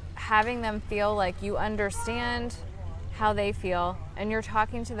by having them feel like you understand how they feel and you're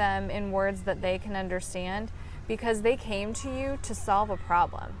talking to them in words that they can understand, because they came to you to solve a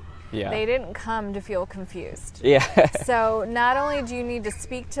problem. Yeah. They didn't come to feel confused. Yeah. So not only do you need to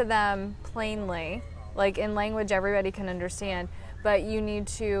speak to them plainly, like in language everybody can understand, but you need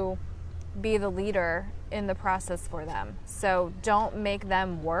to be the leader in the process for them. So don't make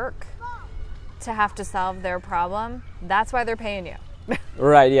them work to have to solve their problem. That's why they're paying you.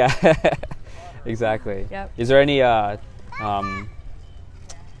 Right, yeah. Exactly. Yep. Is there any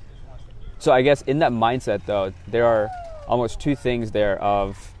so I guess in that mindset though, there are almost two things there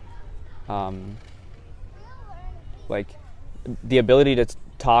of like the ability to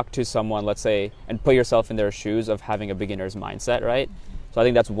talk to someone, let's say, and put yourself in their shoes of having a beginner's mindset, right? So I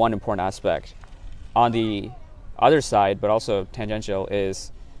think that's one important aspect. On the other side, but also tangential,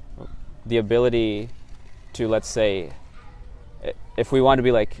 is the ability to, let's say, if we want to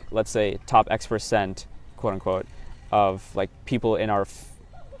be like, let's say, top X%, quote unquote, of like people in our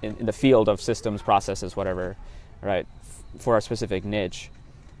in the field of systems, processes, whatever, right, for our specific niche,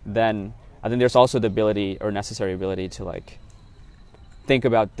 then I think there's also the ability or necessary ability to like think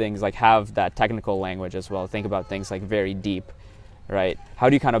about things, like have that technical language as well, think about things like very deep, right? How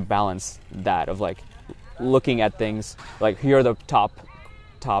do you kind of balance that of like looking at things like, here are the top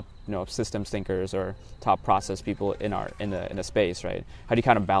systems thinkers or top process people in the space, right? How do you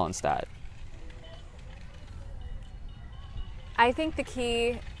kind of balance that? I think the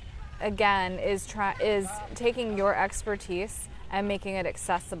key, again, is taking your expertise and making it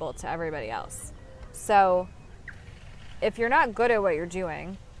accessible to everybody else. So if you're not good at what you're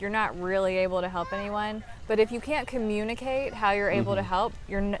doing, you're not really able to help anyone. But if you can't communicate how you're able to help,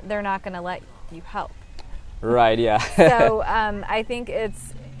 they're not going to let you help. Right, yeah. So I think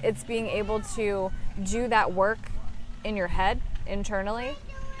it's being able to do that work in your head internally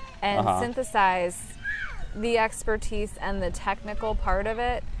and synthesize the expertise and the technical part of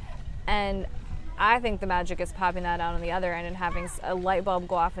it. And I think the magic is popping that out on the other end and having a light bulb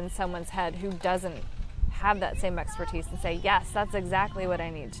go off in someone's head who doesn't have that same expertise and say, yes, that's exactly what I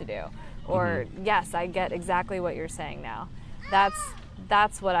need to do. Or, yes, I get exactly what you're saying now.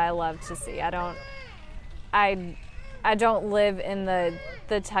 That's what I love to see. I don't live in the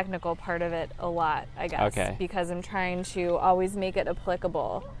technical part of it a lot, I guess. Okay. Because I'm trying to always make it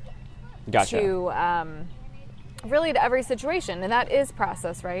applicable Gotcha. to really to every situation. And that is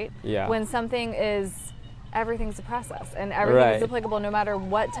process, right? Yeah. When something is, everything's a process, and everything is applicable no matter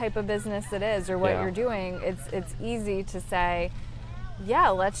what type of business it is or what you're doing. It's easy to say, yeah,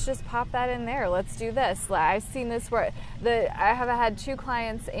 let's just pop that in there. Let's do this. I've seen this where I have had 2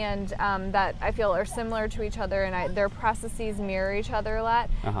 clients and that I feel are similar to each other, and their processes mirror each other a lot,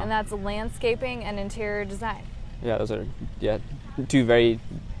 and that's landscaping and interior design. Yeah, those are 2 very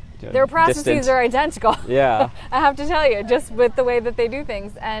their processes distant. Are identical. Yeah. I have to tell you, just with the way that they do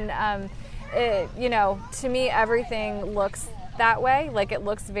things. And to me, everything looks that way. Like, it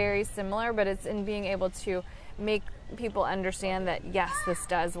looks very similar, but it's in being able to make people understand that, yes, this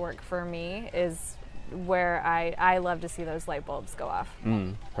does work for me, is where I love to see those light bulbs go off.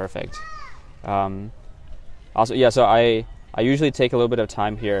 Perfect. Also, so I usually take a little bit of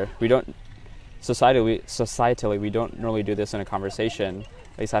time here. We don't, societally, we don't normally do this in a conversation.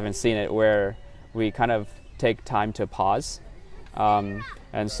 At least I haven't seen it, where we kind of take time to pause. And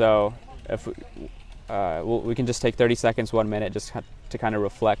so if we can just take 30 seconds, 1 minute, just to kind of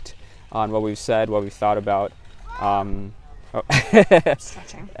reflect on what we've said, what we've thought about.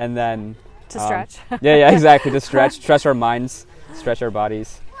 Stretching. And then to stretch. Exactly, to stretch our minds, stretch our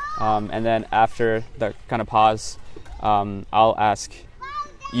bodies. And then after the kind of pause, I'll ask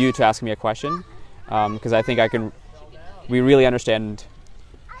you to ask me a question, because I think we really understand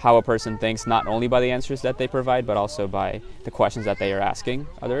how a person thinks, not only by the answers that they provide, but also by the questions that they are asking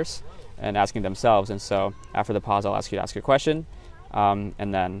others and asking themselves. And so after the pause, I'll ask you to ask a question, and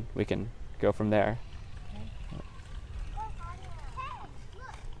then we can go from there.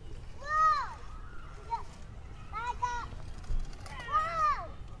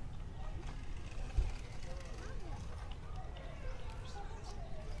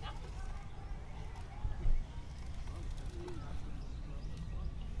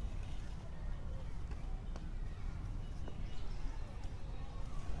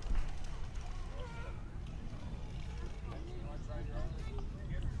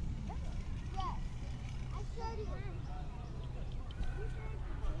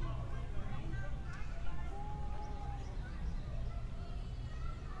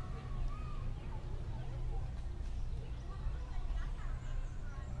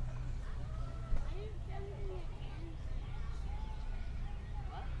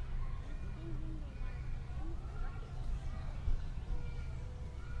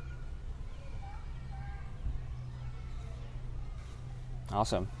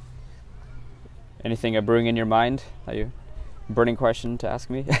 Awesome. Anything brewing in your mind? Are you burning question to ask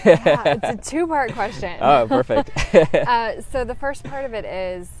me? Yeah, it's a 2-part question. Oh, perfect. So the first part of it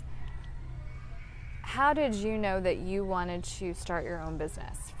is, how did you know that you wanted to start your own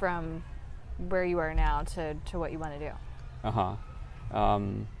business from where you are now to what you want to do?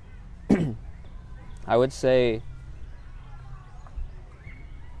 I would say,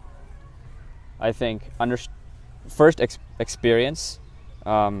 I think first experience,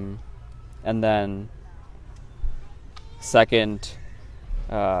 and then second,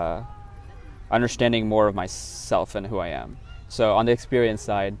 understanding more of myself and who I am. So on the experience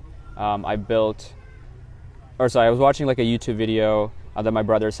side, I was watching like a YouTube video that my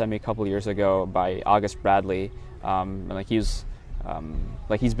brother sent me a couple years ago by August Bradley, and he's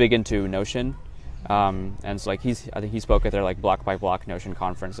big into Notion, and so I think he spoke at their like Block by Block Notion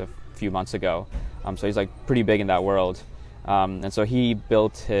conference a few months ago. So he's like pretty big in that world, and so he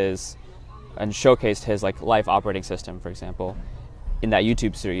built his and showcased his like life operating system, for example, in that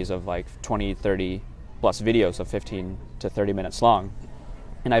YouTube series of like 20, 30 plus videos of 15 to 30 minutes long.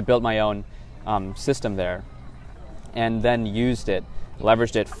 And I built my own system there, and then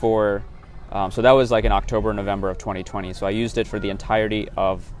leveraged it for, so that was like in October, November of 2020. So I used it for the entirety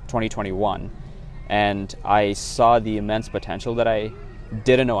of 2021. And I saw the immense potential that I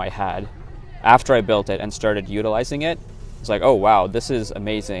didn't know I had after I built it and started utilizing it. It's like, oh wow, this is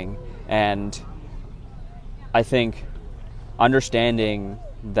amazing. And I think understanding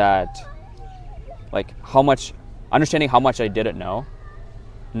how much I didn't know,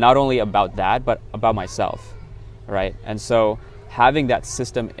 not only about that, but about myself, right? And so having that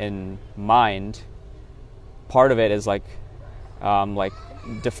system in mind, part of it is like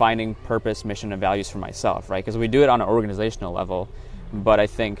defining purpose, mission, and values for myself, right? Because we do it on an organizational level, but I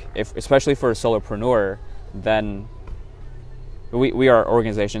think especially for a solopreneur, then we are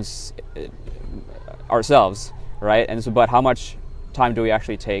organizations ourselves, right? And so, but how much time do we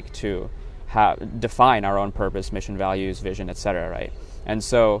actually take to define our own purpose, mission, values, vision, etc., right? And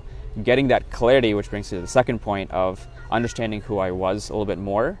so getting that clarity, which brings to the second point of understanding who I was a little bit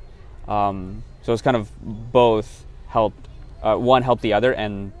more. So it's kind of both helped, one helped the other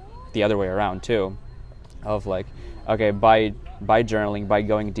and the other way around too, of like, okay, by journaling, by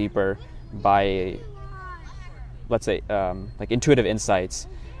going deeper, by, let's say, like intuitive insights,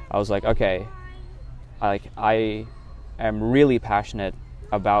 I was like, okay, I am really passionate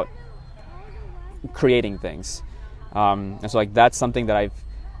about creating things. And so like that's something that I've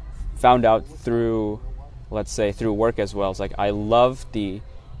found out through, let's say, through work as well. It's like I love the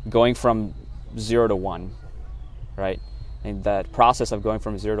going from 0 to 1, right? And that process of going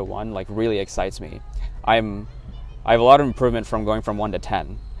from 0 to 1 like really excites me. I have a lot of improvement from going from 1 to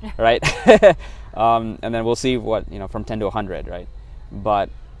 10, right? And then we'll see what, from 10 to 100, right? But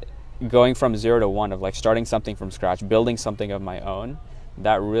going from 0 to 1 of like starting something from scratch, building something of my own,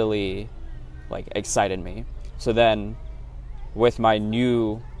 that really like excited me. So then with my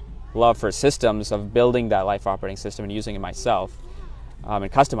new love for systems of building that life operating system and using it myself,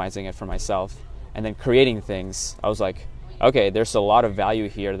 and customizing it for myself and then creating things, I was like, okay, there's a lot of value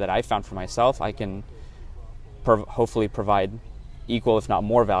here that I found for myself. I can hopefully provide equal, if not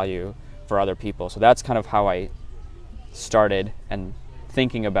more value for other people. So that's kind of how I started and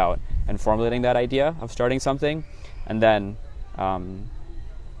thinking about and formulating that idea of starting something. And then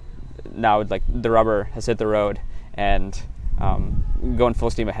now like the rubber has hit the road and going full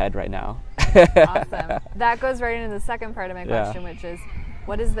steam ahead right now. Awesome. That goes right into the second part of my question, which is,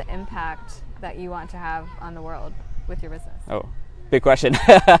 what is the impact that you want to have on the world with your business? Oh, big question.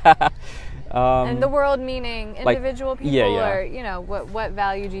 And the world meaning individual people, or what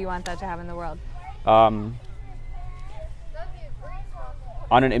value do you want that to have in the world? On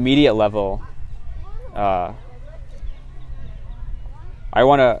an immediate level, I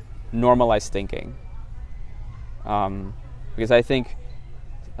want to normalize thinking, because I think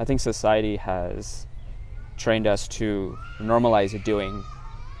society has trained us to normalize doing,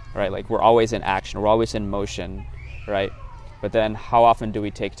 right? Like we're always in action, we're always in motion, right? But then how often do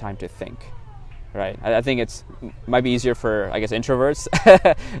we take time to think, right? I think might be easier for, I guess, introverts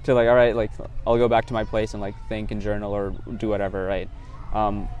to like, all right, like I'll go back to my place and like think and journal or do whatever, right?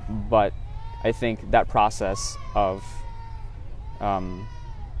 But I think that process of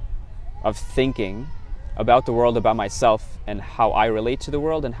thinking about the world, about myself, and how I relate to the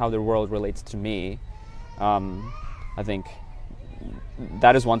world and how the world relates to me, I think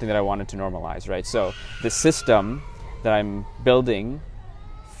that is one thing that I wanted to normalize, right? So the system that I'm building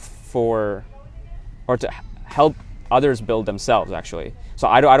or to help others build themselves, actually. So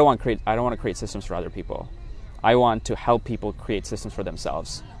I don't want to create systems for other people. I want to help people create systems for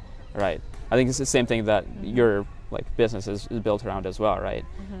themselves, right? I think it's the same thing that your like business is built around as well, right?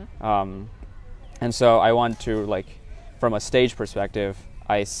 Mm-hmm. And so I want to, like, from a stage perspective,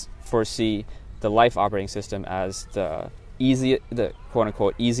 I foresee the life operating system as the quote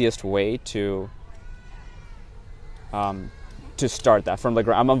unquote easiest way to start that from the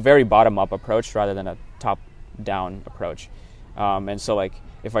ground. I'm a very bottom up approach rather than a top down approach. And so like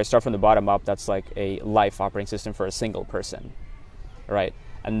if I start from the bottom up, that's like a life operating system for a single person, right?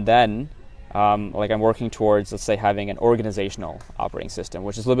 And then like I'm working towards, let's say, having an organizational operating system,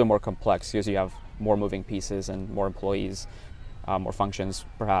 which is a little bit more complex because you have more moving pieces and more employees, more functions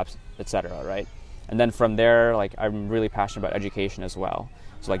perhaps, etc., right? And then from there, like I'm really passionate about education as well.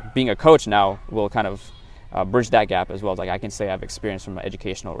 So like being a coach now will kind of bridge that gap as well. Like I can say I have experience from the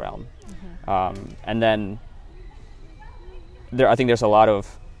educational realm. Mm-hmm. And then I think there's a lot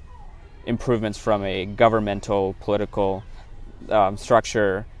of improvements from a governmental, political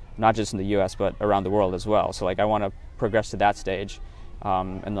structure, not just in the U.S. but around the world as well. So like I want to progress to that stage,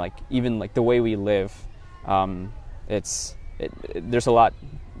 and like even like the way we live, there's a lot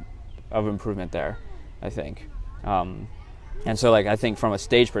of improvement there, I think. And so like I think from a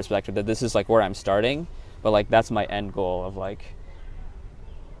stage perspective that this is like where I'm starting, but like that's my end goal of like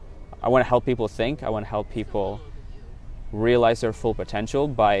I want to help people think, I want to help people realize their full potential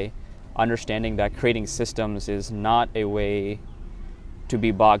by understanding that creating systems is not a way to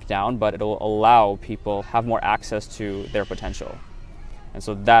be bogged down, but it'll allow people have more access to their potential. And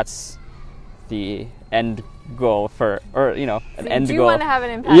so that's the end goal end goal. You want to have an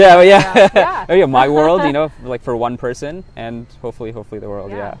impact. Yeah, my world, like for one person, and hopefully the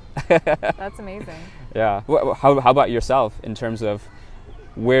world. Yeah. That's amazing. Yeah. How about yourself in terms of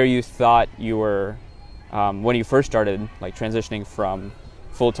where you thought you were when you first started, like transitioning from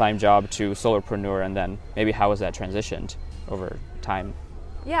full-time job to solopreneur, and then maybe how was that transitioned over time?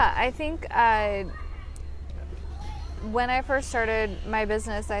 Yeah, I think when I first started my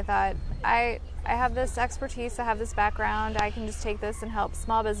business, I thought I have this expertise, I have this background, I can just take this and help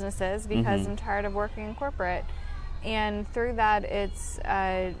small businesses because I'm tired of working in corporate. And through that, it's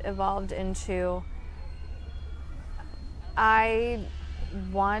evolved into, I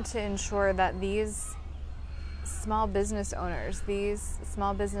want to ensure that these small business owners, these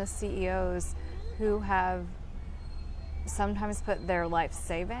small business CEOs who have sometimes put their life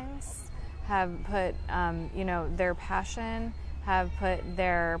savings, have put, their passion, have put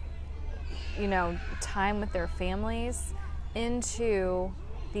their, time with their families into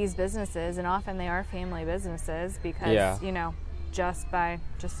these businesses, and often they are family businesses because,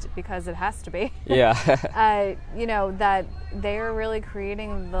 just because it has to be. Yeah. That they're really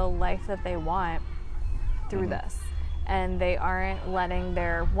creating the life that they want through this. And they aren't letting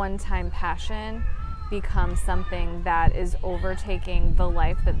their one-time passion become something that is overtaking the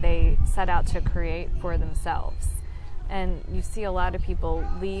life that they set out to create for themselves. And you see a lot of people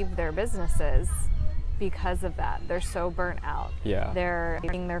leave their businesses because of that. They're so burnt out. Yeah. They're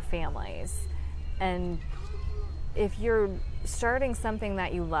leaving their families. And if you're starting something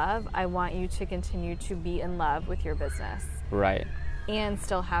that you love, I want you to continue to be in love with your business. Right. And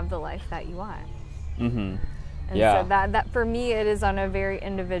still have the life that you want. Mm-hmm. And yeah. so that for me, it is on a very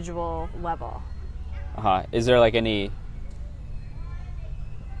individual level. Is there like any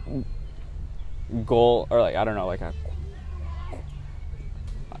goal or like, I don't know, like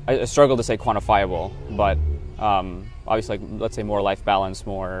I struggle to say quantifiable, but obviously, like, let's say more life balance,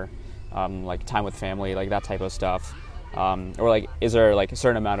 more like time with family, like that type of stuff. Or like, is there like a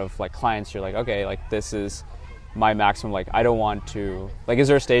certain amount of like clients you're like, okay, like this is my maximum, like I don't want to, like, is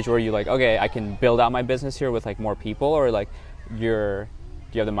there a stage where you like, okay, I can build out my business here with like more people, or like do you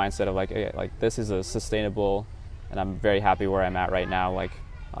have the mindset of like, okay, like this is a sustainable and I'm very happy where I'm at right now, like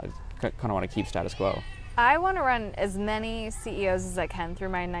I kind of want to keep status quo? I want to run as many CEOs as I can through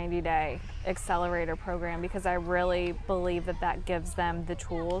my 90-day accelerator program because I really believe that gives them the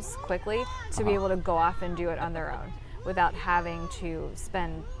tools quickly to be able to go off and do it on their own without having to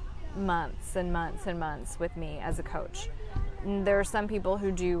spend months and months and months with me as a coach. And there are some people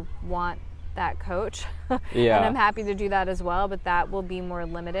who do want that coach, yeah. and I'm happy to do that as well, but that will be more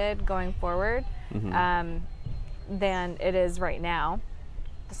limited going forward than it is right now.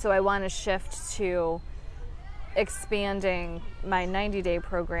 So I want to shift to expanding my 90-day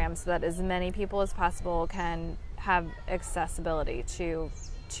program so that as many people as possible can have accessibility to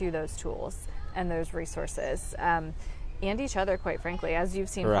those tools and those resources, and each other, quite frankly. As you've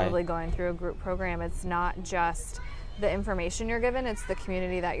seen probably going through a group program, it's not just the information you're given, it's the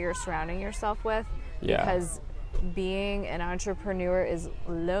community that you're surrounding yourself with. Yeah. Because being an entrepreneur is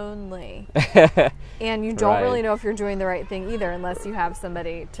lonely. And you don't really know if you're doing the right thing either unless you have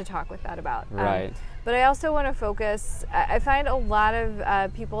somebody to talk with that about. Right. But I also want to focus, I find a lot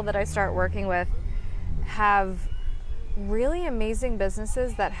of people that I start working with have really amazing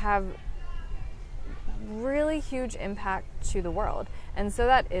businesses that have really huge impact to the world. And so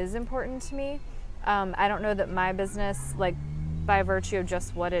that is important to me. I don't know that my business, like by virtue of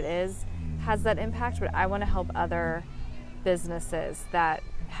just what it is, has that impact, but I want to help other businesses that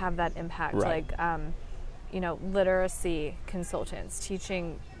have that impact, like literacy consultants,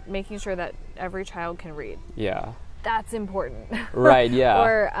 teaching, making sure that every child can read. Yeah. That's important. Right, yeah.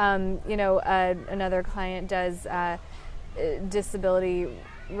 Or, another client does disability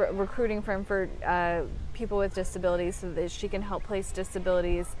recruiting firm for people with disabilities so that she can help place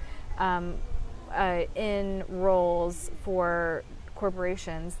disabilities in roles for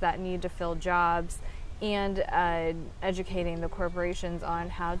corporations that need to fill jobs, and educating the corporations on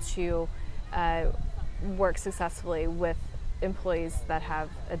how to work successfully with employees that have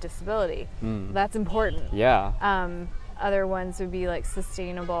a disability. That's important. Yeah. Other ones would be like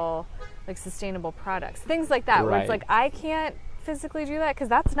sustainable products, things like that, where it's like, I can't physically do that because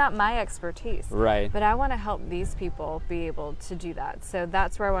that's not my expertise. Right. But I want to help these people be able to do that. So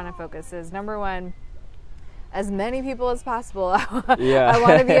that's where I want to focus is, number one, as many people as possible. I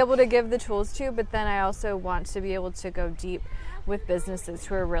want to be able to give the tools to, but then I also want to be able to go deep with businesses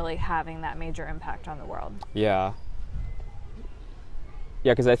who are really having that major impact on the world. Yeah.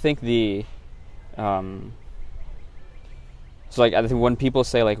 Yeah, because I think I think when people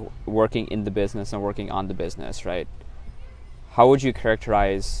say like working in the business and working on the business, right? How would you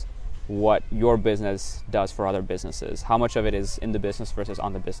characterize what your business does for other businesses? How much of it is in the business versus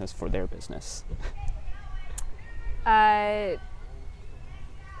on the business for their business?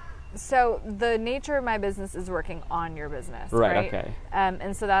 So the nature of my business is working on your business, right? Okay.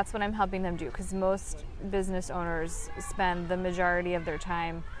 And so that's what I'm helping them do, because most business owners spend the majority of their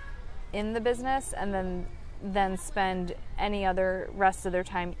time in the business, and then then spend any other rest of their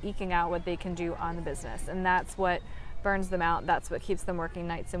time eking out what they can do on the business. And that's what burns them out. That's what keeps them working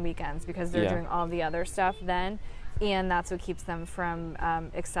nights and weekends, because they're doing all the other stuff then. And that's what keeps them from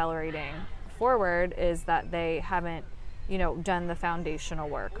accelerating forward, is that they haven't, done the foundational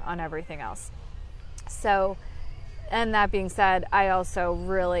work on everything else. So, and that being said, I also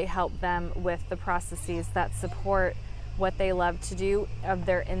really help them with the processes that support what they love to do of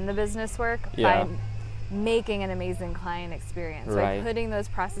their in the business work by making an amazing client experience, by putting those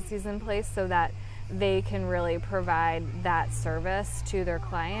processes in place so that they can really provide that service to their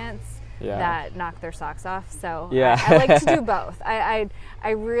clients that knock their socks off. So I like to do both. I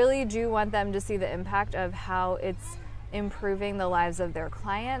really do want them to see the impact of how it's improving the lives of their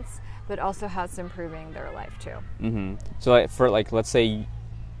clients, but also how it's improving their life too. Mm-hmm. So let's say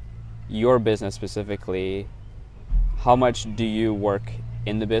your business specifically, how much do you work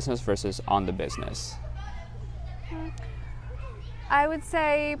in the business versus on the business? I would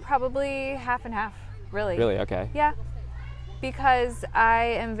say probably half and half, really. Really? Okay. Yeah. Because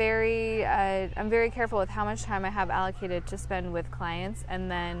I'm very careful with how much time I have allocated to spend with clients, and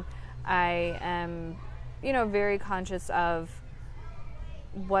then I am, very conscious of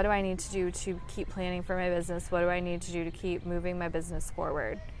what do I need to do to keep planning for my business? What do I need to do to keep moving my business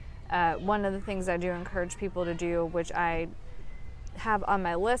forward? One of the things I do encourage people to do, which I have on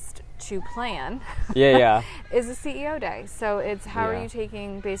my list to plan, is a CEO day. So it's how are you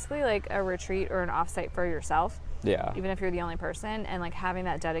taking basically like a retreat or an offsite for yourself, even if you're the only person, and like having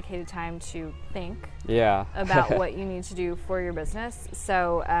that dedicated time to think about what you need to do for your business.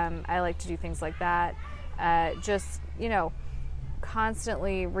 So I like to do things like that. Just,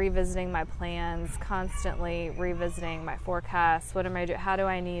 constantly revisiting my plans, constantly revisiting my forecasts. What am I doing? How do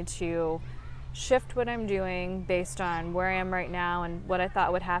I need to shift what I'm doing based on where I am right now and what I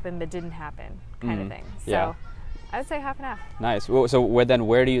thought would happen but didn't happen, kind of thing. So I would say half and half. Nice. Well, so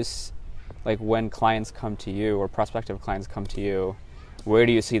where do you, when clients come to you or prospective clients come to you, where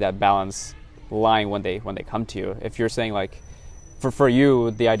do you see that balance lying when they come to you? If you're saying for you,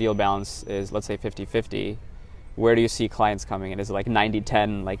 the ideal balance is, let's say 50-50, where do you see clients coming in? Is it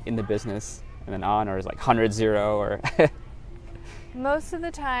 90-10 in the business and then on, or is it 100-0 or? Most of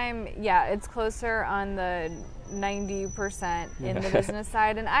the time, it's closer on the 90% in the business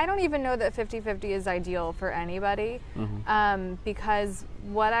side. And I don't even know that 50-50 is ideal for anybody, because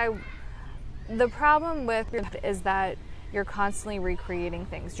the problem with is that you're constantly recreating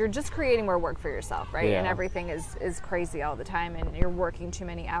things. You're just creating more work for yourself, right? And everything is crazy all the time, and you're working too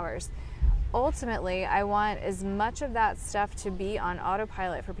many hours. Ultimately, I want as much of that stuff to be on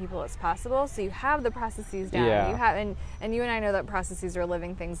autopilot for people as possible. So you have the processes down. You have, and you and I know that processes are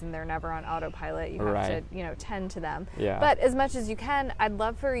living things and they're never on autopilot. You have to, tend to them. But as much as you can, I'd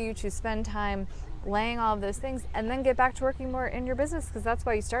love for you to spend time laying all of those things and then get back to working more in your business, because that's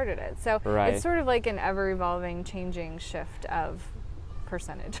why you started it. So it's sort of like an ever-evolving, changing shift of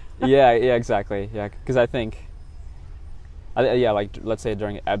percentage. Exactly. Because I think, let's say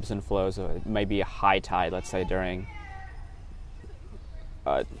during ebbs and flows, it might be a high tide, let's say during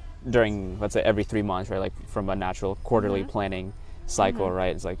let's say every 3 months, right? From a natural quarterly planning cycle,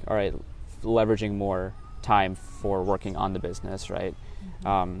 right? It's all right, leveraging more time for working on the business, right?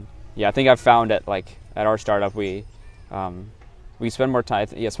 I think I've found that at our startup, we spend more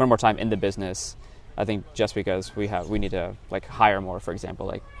time in the business. I think just because we need to hire more, for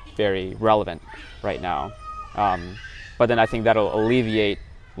example, very relevant right now. But then I think that'll alleviate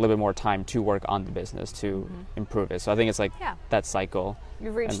a little bit more time to work on the business to improve it. So I think it's that cycle.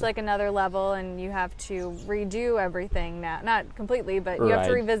 You've reached another level, and you have to redo everything now. Not completely, but you have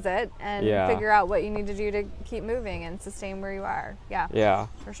to revisit and figure out what you need to do to keep moving and sustain where you are. Yeah.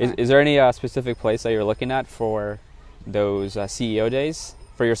 For sure. Is there any specific place that you're looking at for those CEO days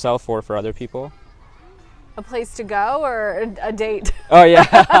for yourself or for other people? A place to go or a date? Oh, yeah.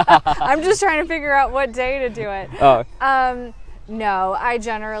 I'm just trying to figure out what day to do it. Oh. No, I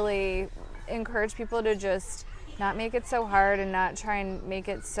generally encourage people to just not make it so hard and not try and make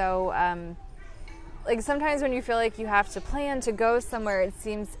it so, sometimes when you feel like you have to plan to go somewhere, it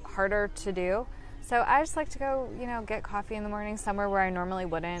seems harder to do. So I just like to go, get coffee in the morning somewhere where I normally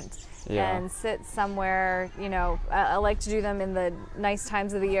wouldn't, and sit somewhere, I like to do them in the nice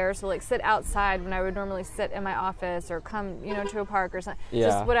times of the year. So sit outside when I would normally sit in my office, or come, to a park or something,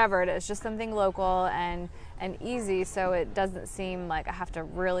 just whatever it is, just something local and easy. So it doesn't seem like I have to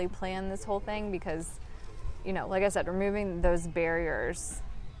really plan this whole thing, because, like I said, removing those barriers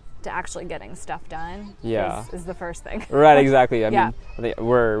to actually getting stuff done is the first thing. Right, exactly. I mean, I think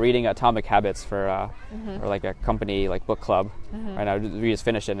we're reading Atomic Habits for like a company like book club right now. We just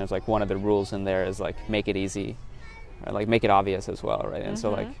finished it, and it's like one of the rules in there is like make it easy, right? Like make it obvious as well, right? And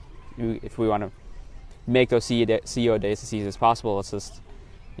so like if we want to make those CEO days as easy as possible, let's just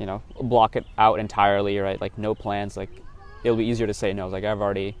block it out entirely, right? Like no plans. Like it'll be easier to say no. Like I've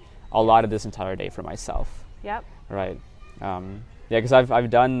already allotted this entire day for myself. Yep. Right. Because I've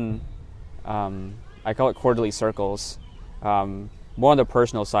done, I call it quarterly circles, more on the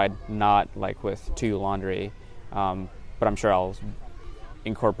personal side, not like with To Laundry, but I'm sure I'll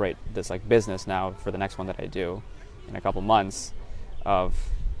incorporate this like business now for the next one that I do in a couple months. I've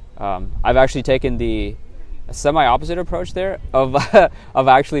actually taken the semi-opposite approach there of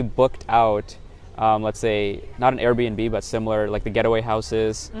actually booked out, let's say not an Airbnb but similar, like the getaway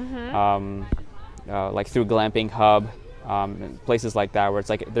houses, like through Glamping Hub. Places like that where it's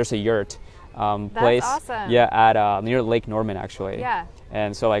like there's a yurt place. That's awesome. At near Lake Norman actually. Yeah.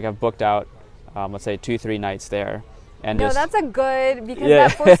 And so like I've booked out let's say 2-3 nights there. And that's a good, because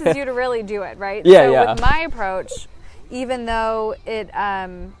that forces you to really do it, right? With my approach, even though it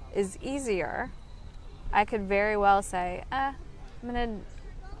is easier, I could very well say, I'm gonna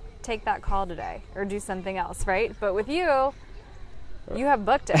take that call today or do something else, right? But with you have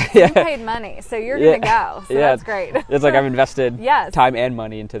booked it. You paid money, so you're going to go. So that's great. It's like I've invested time and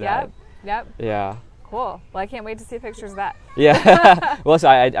money into that. Yep. Yeah. Cool. Well, I can't wait to see pictures of that. Yeah. Well, so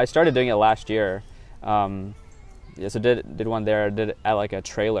I started doing it last year. So did one there. Did it at like a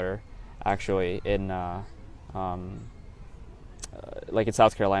trailer, actually, in like in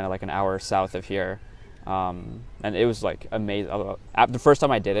South Carolina, like an hour south of here. And it was like amazing. The first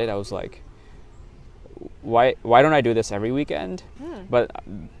time I did it, I was like, why don't I do this every weekend? But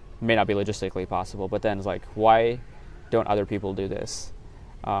may not be logistically possible. But then it's like, why don't other people do this?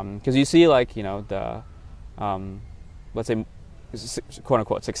 Because you see like, the, let's say, quote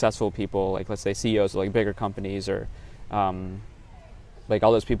unquote successful people, like let's say CEOs of like bigger companies or like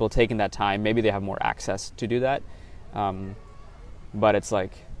all those people taking that time. Maybe they have more access to do that. But it's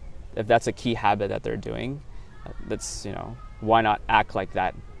like, if that's a key habit that they're doing, that's, why not act like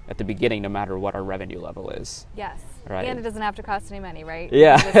that at the beginning, no matter what our revenue level is. Yes. Right. And it doesn't have to cost any money, right?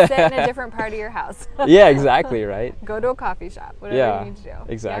 Yeah. You just sit in a different part of your house. Yeah, exactly, right? Go to a coffee shop, whatever you need to do.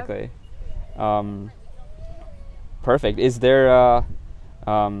 Exactly. Yep. Perfect. Is there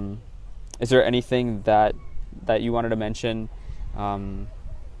anything that you wanted to mention, I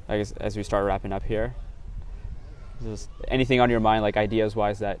guess, as we start wrapping up here? Just anything on your mind, like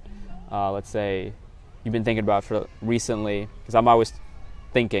ideas-wise that, let's say, you've been thinking about for recently? Because I'm always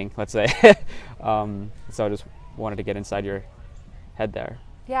thinking, let's say. So I just wanted to get inside your head there.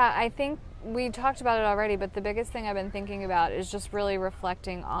 Yeah, I think we talked about it already, but the biggest thing I've been thinking about is just really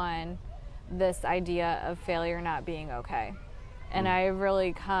reflecting on this idea of failure not being okay. And I've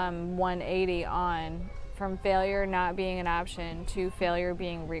really come 180 on from failure not being an option to failure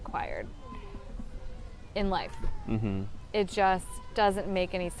being required in life. Mm-hmm. It just doesn't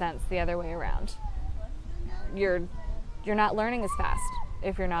make any sense the other way around. You're not learning as fast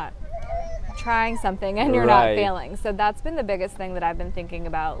if you're not trying something and you're not failing. So that's been the biggest thing that I've been thinking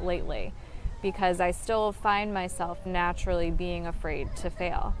about lately, because I still find myself naturally being afraid to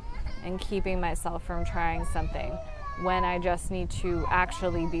fail and keeping myself from trying something when I just need to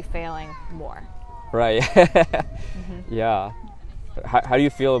actually be failing more. Right. Mm-hmm. Yeah. How do you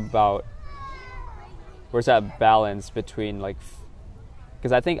feel about, where's that balance between like,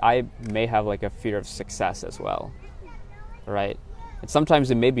 because I think I may have like a fear of success as well, right? And sometimes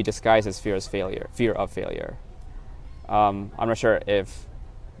it may be disguised as fear of failure. I'm not sure if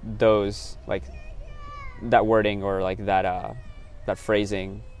those, like, that wording or like that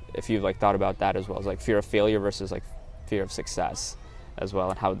phrasing, if you've like thought about that as well, as like fear of failure versus like fear of success as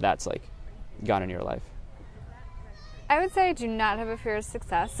well, and how that's like gone in your life. I would say I do not have a fear of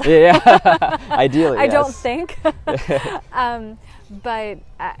success. Yeah, ideally. I don't think. But,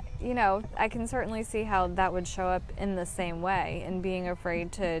 I can certainly see how that would show up in the same way, in being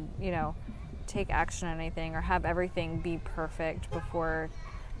afraid to, take action on anything or have everything be perfect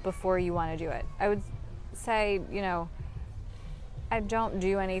before you want to do it. I would say, I don't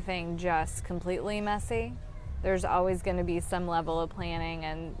do anything just completely messy. There's always going to be some level of planning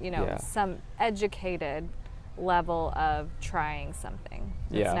and, some educated level of trying something.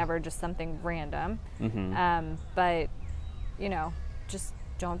 It's never just something random. Mm-hmm. But, just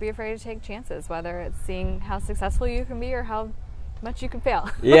don't be afraid to take chances, whether it's seeing how successful you can be or how much you can fail.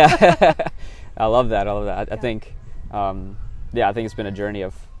 Yeah. I love that. I think, I think it's been a journey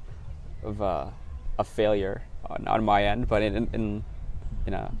of a failure on my end, but in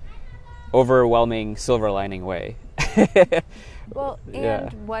overwhelming silver lining way. Well,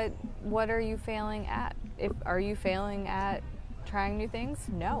 and what are you failing at? Are you failing at trying new things?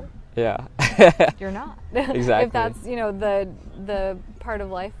 No. Yeah. You're not. Exactly. If that's, the part of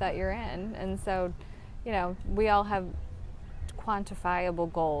life that you're in. And so, we all have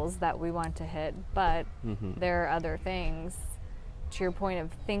quantifiable goals that we want to hit, but there are other things, to your point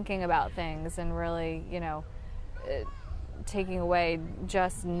of thinking about things and really, taking away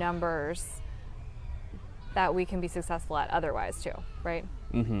just numbers, that we can be successful at otherwise too, right?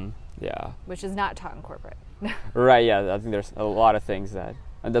 Yeah. Which is not taught in corporate. Right, yeah. I think there's a lot of things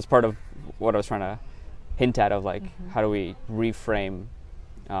and that's part of what I was trying to hint at, of like, how do we reframe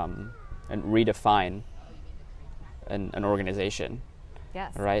and redefine an organization?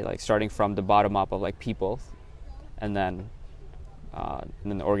 Yes. Right, like starting from the bottom up of like people, and then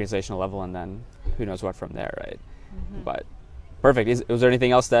the organizational level, and then who knows what from there, right? But perfect. Was there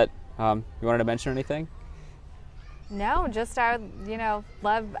anything else that you wanted to mention, or anything? No, just I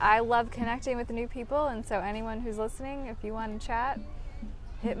love connecting with new people, and so anyone who's listening, if you want to chat,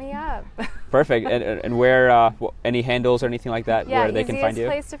 hit me up. Perfect. And where any handles or anything like that, where they can find you? The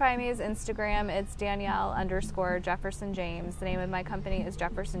easiest place to find me is Instagram. It's Danielle_Jefferson James. The name of my company is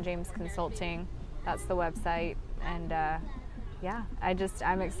Jefferson James Consulting. That's the website. And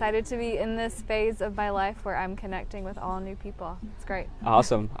I'm excited to be in this phase of my life where I'm connecting with all new people. It's great.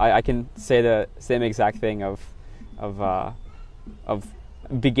 Awesome. I can say the same exact thing of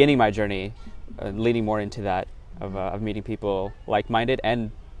beginning my journey, leaning more into that, of meeting people like-minded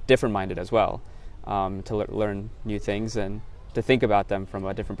and different-minded as well, to learn new things and to think about them from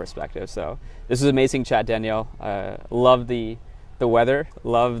a different perspective. So this was an amazing chat, Danielle. Love the weather,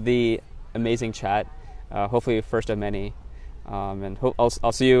 love the amazing chat. Hopefully first of many. And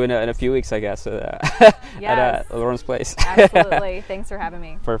I'll see you in a few weeks, I guess, at Lauren's place. Absolutely. Thanks for having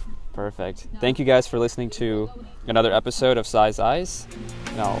me. Perfect. Thank you guys for listening to another episode of Size Eyes,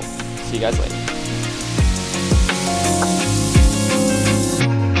 and I'll see you guys later.